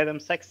from Adam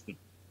Sexton.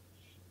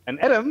 And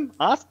Adam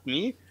asked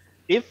me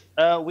if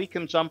we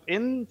can jump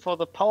in for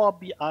the Power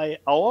BI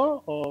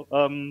hour, or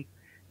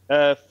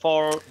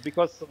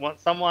because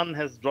someone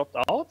has dropped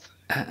out.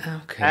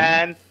 Okay.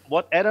 And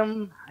what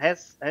Adam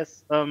has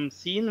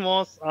seen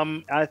was,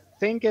 I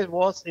think it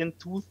was in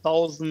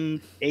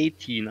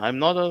 2018. I'm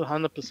not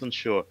 100%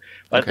 sure,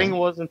 but I think it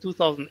was in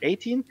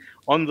 2018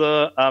 on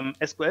the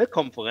SQL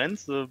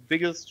conference, the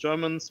biggest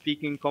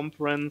German-speaking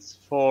conference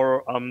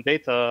for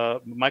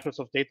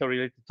Microsoft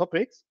data-related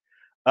topics.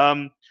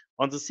 On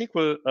the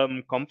SQL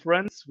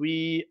conference,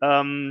 we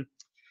Ben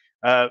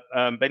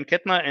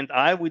Kettner and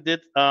we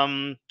did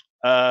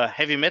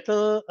heavy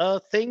metal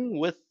thing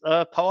with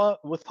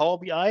Power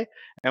BI,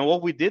 and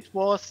what we did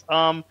was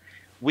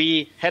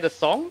we had a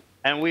song,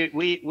 and we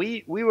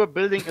were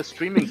building a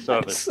streaming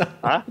service.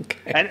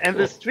 And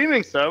the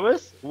streaming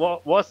service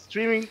was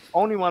streaming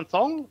only one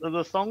song.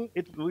 The song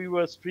we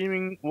were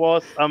streaming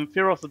was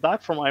Fear of the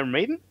Dark from Iron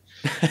Maiden.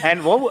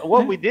 And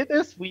what we did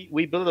is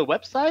we built a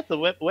website. The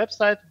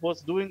website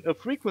was doing a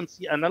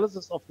frequency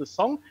analysis of the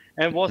song,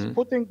 and was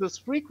putting this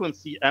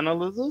frequency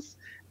analysis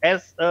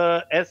as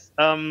a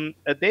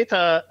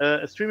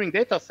streaming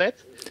data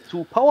set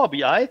to Power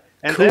BI.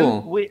 And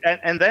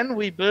then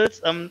we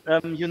built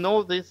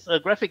these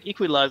graphic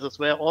equalizers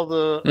where all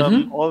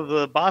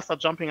the bars are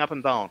jumping up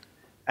and down,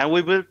 and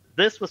we built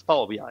this with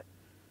Power BI.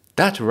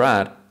 That's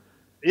rad.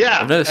 Yeah,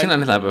 I've never seen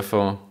anything like that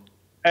before.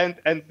 And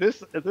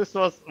this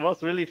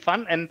was really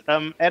fun. And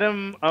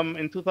Adam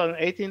in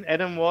 2018,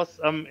 Adam was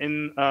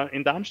in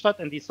Darmstadt,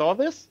 and he saw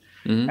this,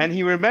 and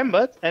he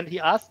remembered, and he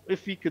asked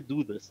if we could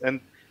do this.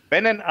 And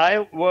Ben and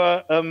I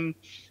were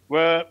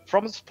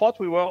from the spot.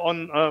 We were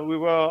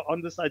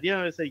on this idea,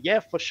 and I said, yeah,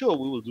 for sure,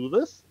 we will do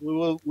this. We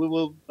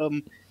will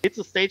hit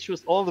the stage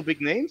with all the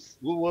big names.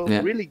 We will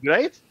really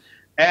great.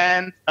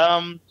 And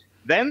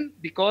then,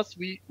 because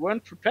we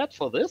weren't prepared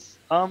for this,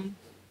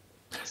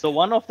 so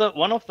one of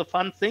the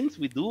fun things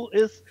we do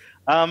is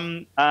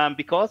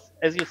because,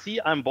 as you see,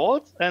 I'm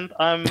bald, and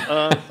I'm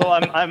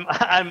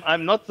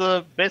not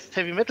the best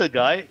heavy metal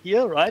guy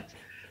here, right?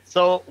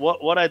 So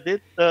what I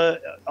did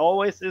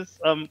always is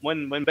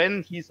when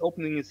Ben, he's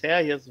opening his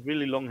hair, he has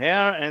really long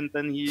hair, and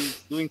then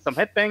he's doing some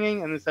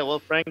headbanging, and he said, well,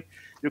 Frank,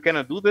 you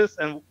cannot do this.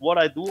 And what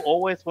I do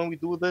always when we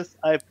do this,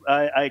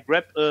 I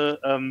grab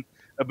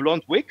a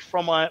blonde wig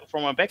from my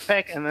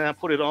backpack, and then I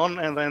put it on,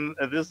 and then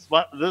this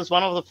is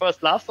one of the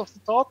first laughs of the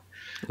talk.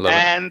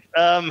 And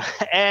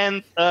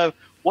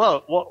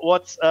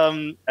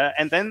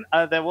then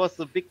there was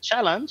a big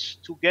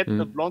challenge to get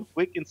a blonde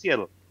wig in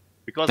Seattle,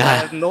 because I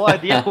have no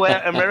idea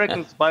where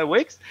Americans buy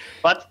wigs.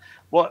 But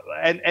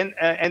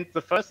and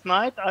the first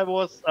night I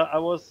was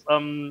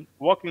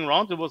walking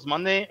around. It was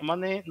Monday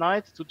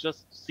night, to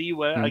just see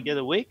where I get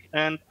a wig,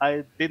 and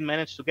I didn't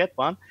manage to get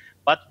one.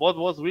 But what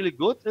was really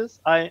good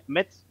is I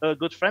met a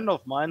good friend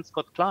of mine,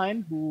 Scott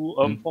Klein, who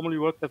formerly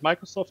worked at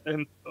Microsoft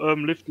and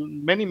lived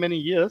many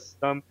years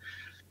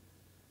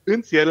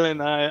in Seattle.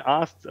 And I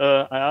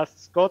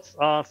asked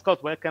Scott,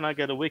 where can I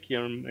get a wig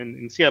here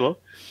in Seattle?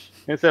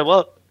 And he said,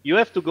 well, you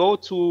have to go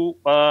to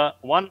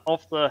one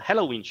of the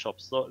Halloween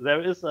shops. So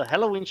there is a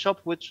Halloween shop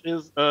which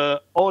is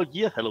all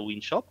year Halloween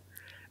shop,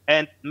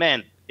 and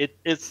man, it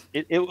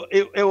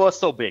was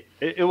so big.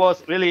 It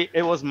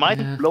was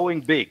mind blowing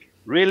big.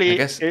 Really,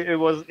 it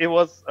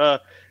was.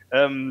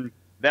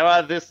 There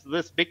are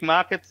this big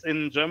markets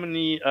in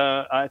Germany.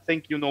 I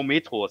think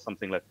Metro or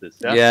something like this.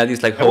 Yeah, yeah,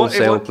 these like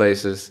wholesale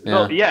places.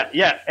 Yeah.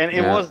 So, and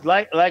it was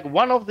like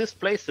one of these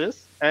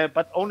places,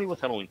 but only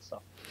with Halloween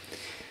stuff.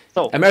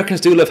 So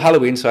Americans do love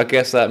Halloween, so I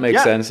guess that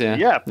makes sense.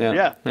 Yeah.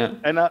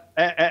 And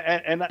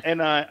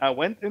I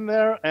went in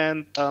there,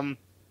 and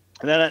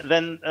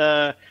then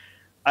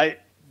I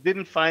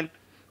didn't find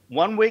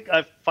one wig.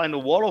 I find a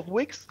wall of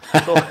wigs,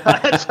 so I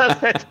just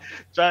had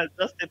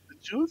to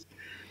choose.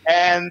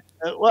 And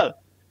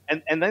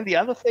and then the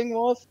other thing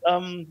was,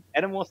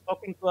 Adam was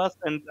talking to us,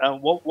 and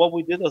what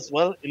we did as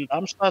well in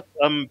Darmstadt.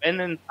 Ben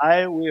and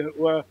I, we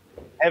were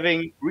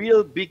having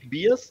real big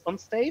beers on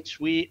stage.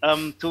 We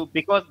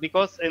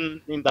because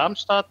in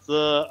Darmstadt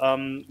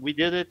we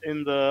did it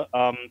in the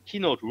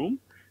keynote room.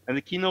 And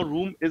the keynote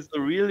room is a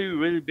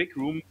really big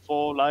room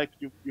for, like,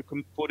 you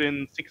can put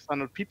in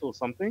 600 people or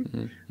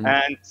something.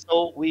 And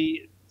so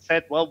we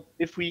said, well,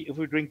 if we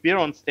drink beer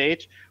on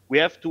stage, we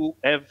have to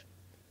have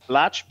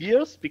large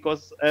beers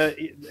because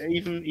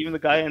even the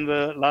guy in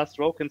the last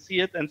row can see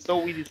it, and so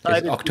we It's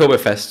decided.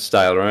 Oktoberfest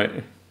style, right?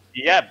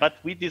 Yeah, but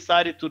we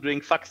decided to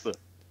drink Faxe,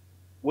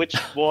 which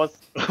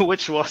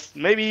was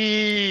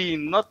maybe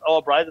not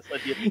our brightest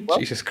idea as well.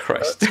 Jesus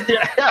Christ.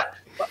 Yeah,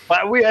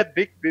 but we had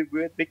big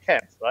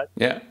cans, right?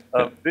 Yeah.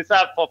 These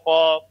are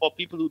for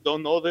people who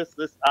don't know this.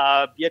 These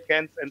are beer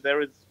cans, and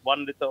there is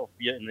 1 liter of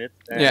beer in it.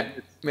 And Yeah.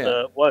 It's,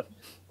 well,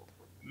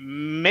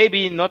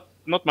 maybe not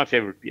my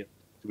favorite beer,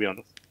 to be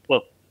honest.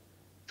 Well,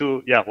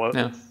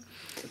 Yeah.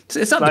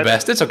 It's not the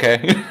best. It's okay.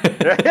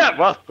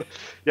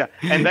 yeah.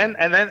 And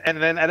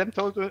then Adam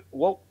told me,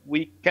 well,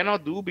 we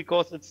cannot do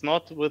because it's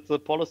not with the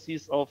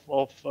policies of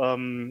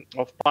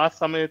Pass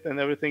Summit and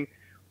everything.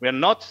 We are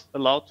not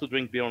allowed to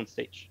drink beer on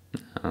stage.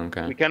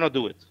 Okay. We cannot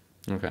do it.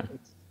 Okay.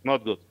 It's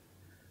not good.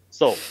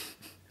 So,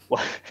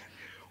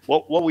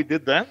 what we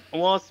did then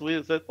was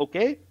we said,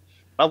 okay,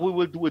 but we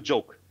will do a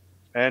joke.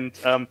 And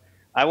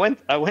I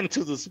went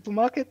to the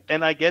supermarket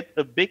and I get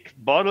a big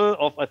bottle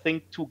of, I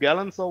think, 2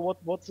 gallons or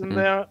what's in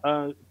there,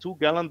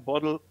 2-gallon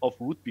bottle of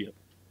root beer.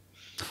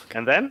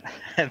 And then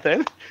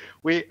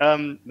we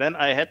then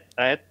I had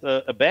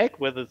a bag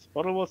where this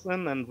bottle was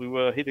in, and we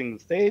were hitting the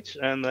stage,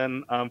 and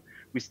then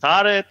we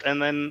started, and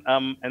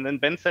then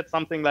Ben said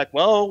something like,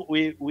 well,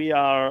 we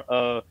are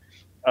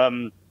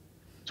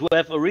to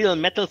have a real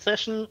metal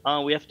session,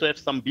 we have to have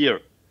some beer.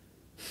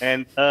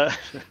 And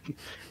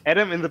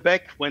Adam in the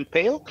back went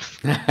pale.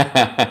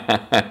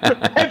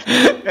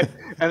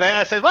 And then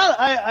I said, well,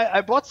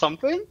 I bought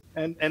something.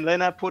 And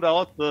then I put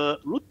out the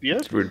root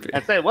beer.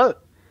 And said, well,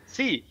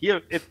 see,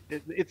 here,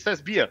 it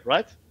says beer,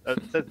 right?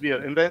 It says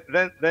beer. And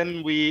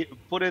then we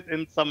put it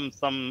in some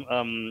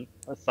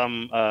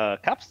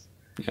cups.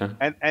 Yeah.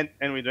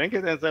 And we drank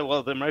it and said,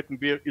 well, the American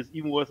beer is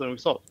even worse than we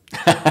thought.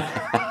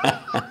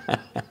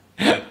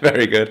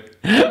 Very good.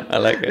 I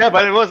like it. Yeah,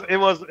 but it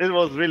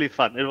was really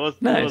fun. It was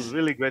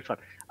really great fun.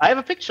 I have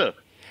a picture.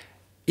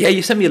 Yeah,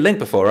 you sent me a link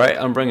before, right?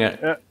 I'll bring it.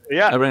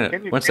 Yeah. I'll bring it.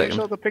 Can you Second.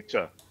 show the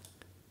picture?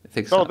 I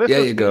think so. This yeah,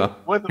 is you go.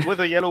 With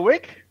a yellow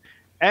wig,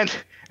 and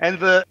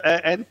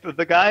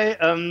the guy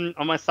on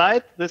my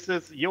side. This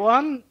is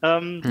Johan.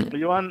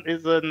 Johan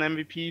is an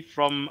MVP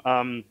from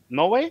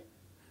Norway.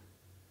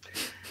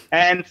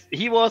 And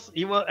we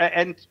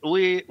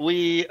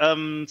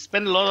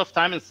spent a lot of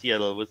time in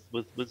Seattle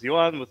with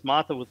Johan, with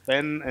Martha, with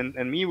Ben,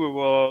 and me. We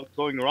were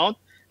going around,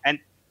 and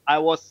I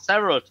was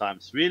several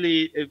times.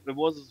 Really, it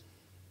was,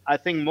 I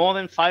think, more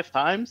than 5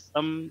 times.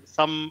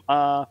 Some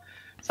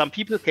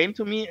people came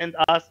to me and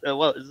asked,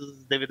 "Well, is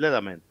this David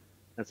Letterman?"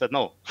 And said,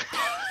 "No."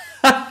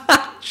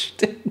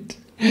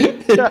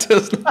 It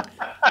doesn't.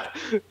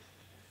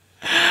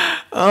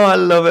 Oh, I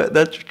love it.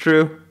 That's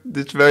true.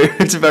 It's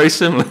very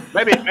similar.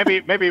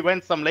 Maybe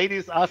when some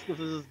ladies ask if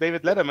this is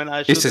David Letterman,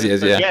 I should say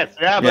yes.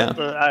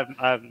 But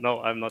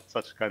I'm not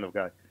such kind of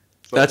guy.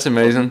 So, that's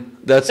amazing.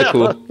 That's a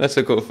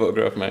cool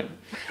photograph, mate.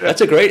 That's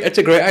a great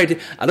idea.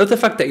 I love the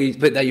fact that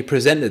you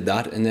presented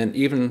that, and then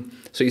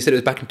so you said it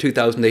was back in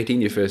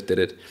 2018 you first did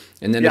it,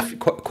 and then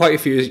quite a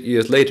few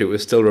years later it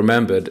was still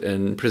remembered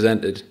and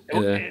presented.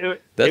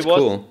 That's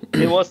cool.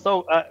 It was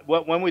so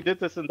when we did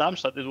this in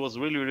Darmstadt, it was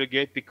really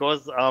great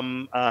because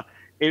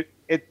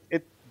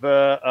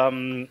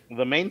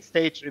the main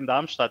stage in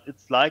Darmstadt,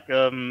 it's like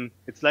a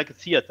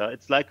theater.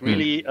 It's like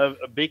really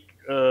a big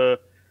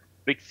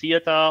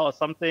theater or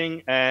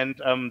something, and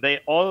they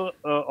all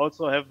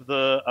also have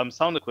the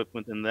sound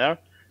equipment in there.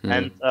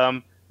 And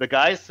the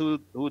guys who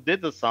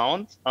did the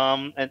sound,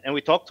 and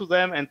we talked to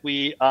them, and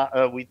we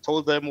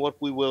told them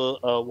what we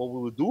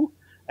will do.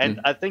 And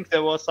I think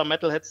there was some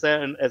metalheads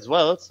there as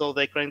well, so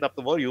they cranked up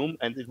the volume,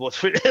 and it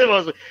was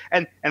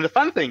and the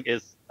fun thing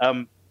is,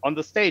 on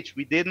the stage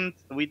we didn't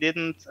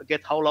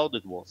get how loud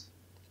it was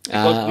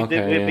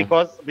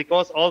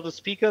because all the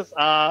speakers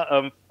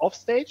are off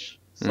stage.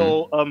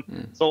 So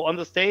so on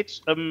the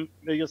stage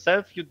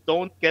yourself you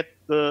don't get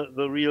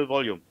the real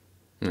volume.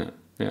 Yeah.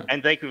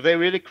 And they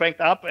really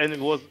cranked up, and it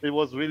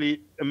was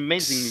really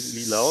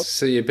amazingly loud.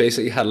 So you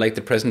basically had like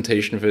the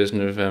presentation version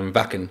of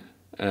Wacken.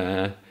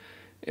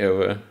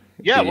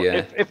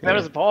 If there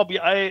is a Power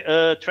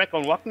BI track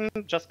on Wacken,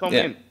 just come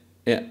in.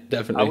 Yeah,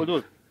 definitely. I will do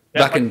it.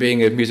 Wacken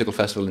being a musical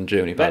festival in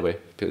Germany, by the way.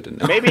 People didn't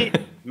know.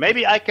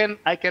 maybe I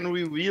can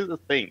reveal a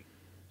thing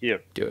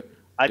here. Do it.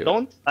 I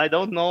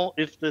don't know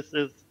if this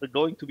is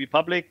going to be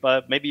public,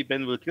 but maybe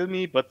Ben will kill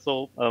me. But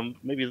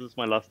maybe this is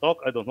my last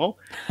talk. I don't know.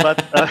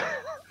 But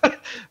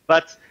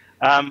but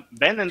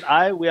Ben and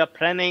we are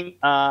planning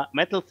a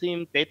metal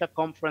themed data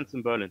conference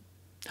in Berlin.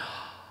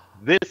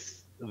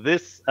 This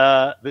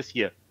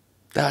year.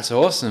 That's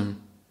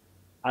awesome.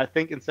 I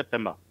think in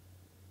September.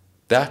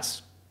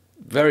 That's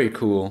very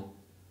cool.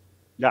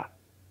 Yeah.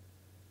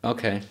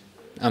 Okay.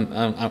 I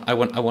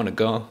want to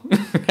go.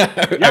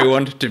 I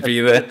want to be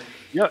there.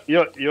 Yeah,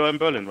 you're in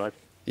Berlin, right?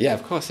 Yeah,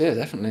 of course. Yeah,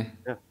 definitely.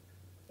 Yeah.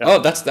 Oh,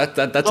 that's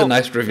a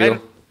nice reveal.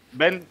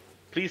 Ben,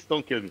 please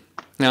don't kill me.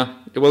 Yeah.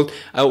 Well,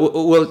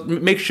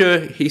 make sure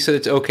he said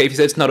it's okay. If he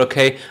said it's not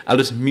okay, I'll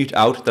just mute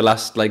out the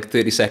last like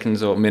 30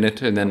 seconds or a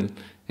minute, and then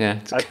yeah.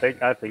 I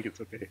think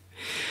it's okay.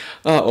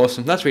 Oh,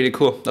 awesome! That's really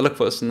cool. I look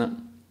forward to that.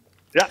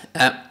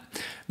 Yeah.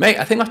 Mate,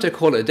 I think I have to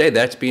call it a day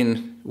there. It's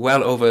been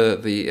well over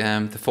the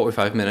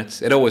 45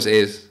 minutes. It always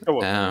is.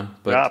 But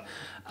yeah.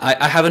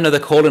 I have another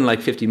call in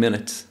like 50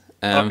 minutes.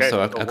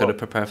 So I've got to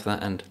prepare for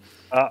that, and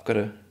got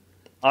to.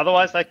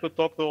 Otherwise, I could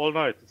talk to all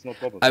night. It's no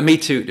problem. Me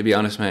too, to be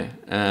honest, mate.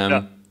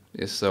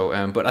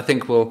 So, but I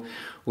think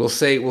we'll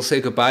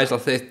say goodbyes. I'll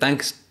say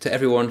thanks to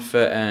everyone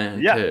for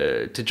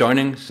to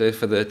joining, so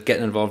for the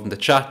getting involved in the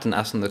chat and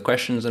asking the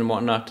questions and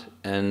whatnot.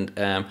 And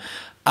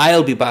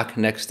I'll be back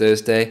next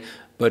Thursday.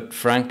 But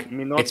Frank,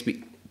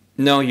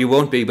 no, you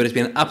won't be. But it's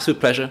been an absolute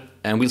pleasure,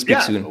 and we'll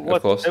speak soon,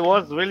 of course. It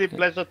was really a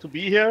pleasure to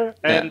be here,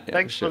 and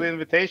thanks for the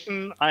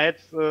invitation. I had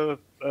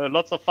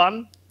lots of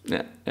fun.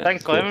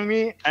 Thanks for having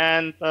me,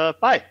 and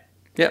bye.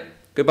 Yeah,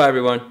 goodbye,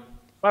 everyone.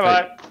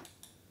 Bye.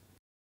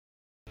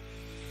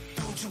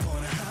 Don't you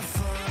wanna have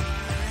fun?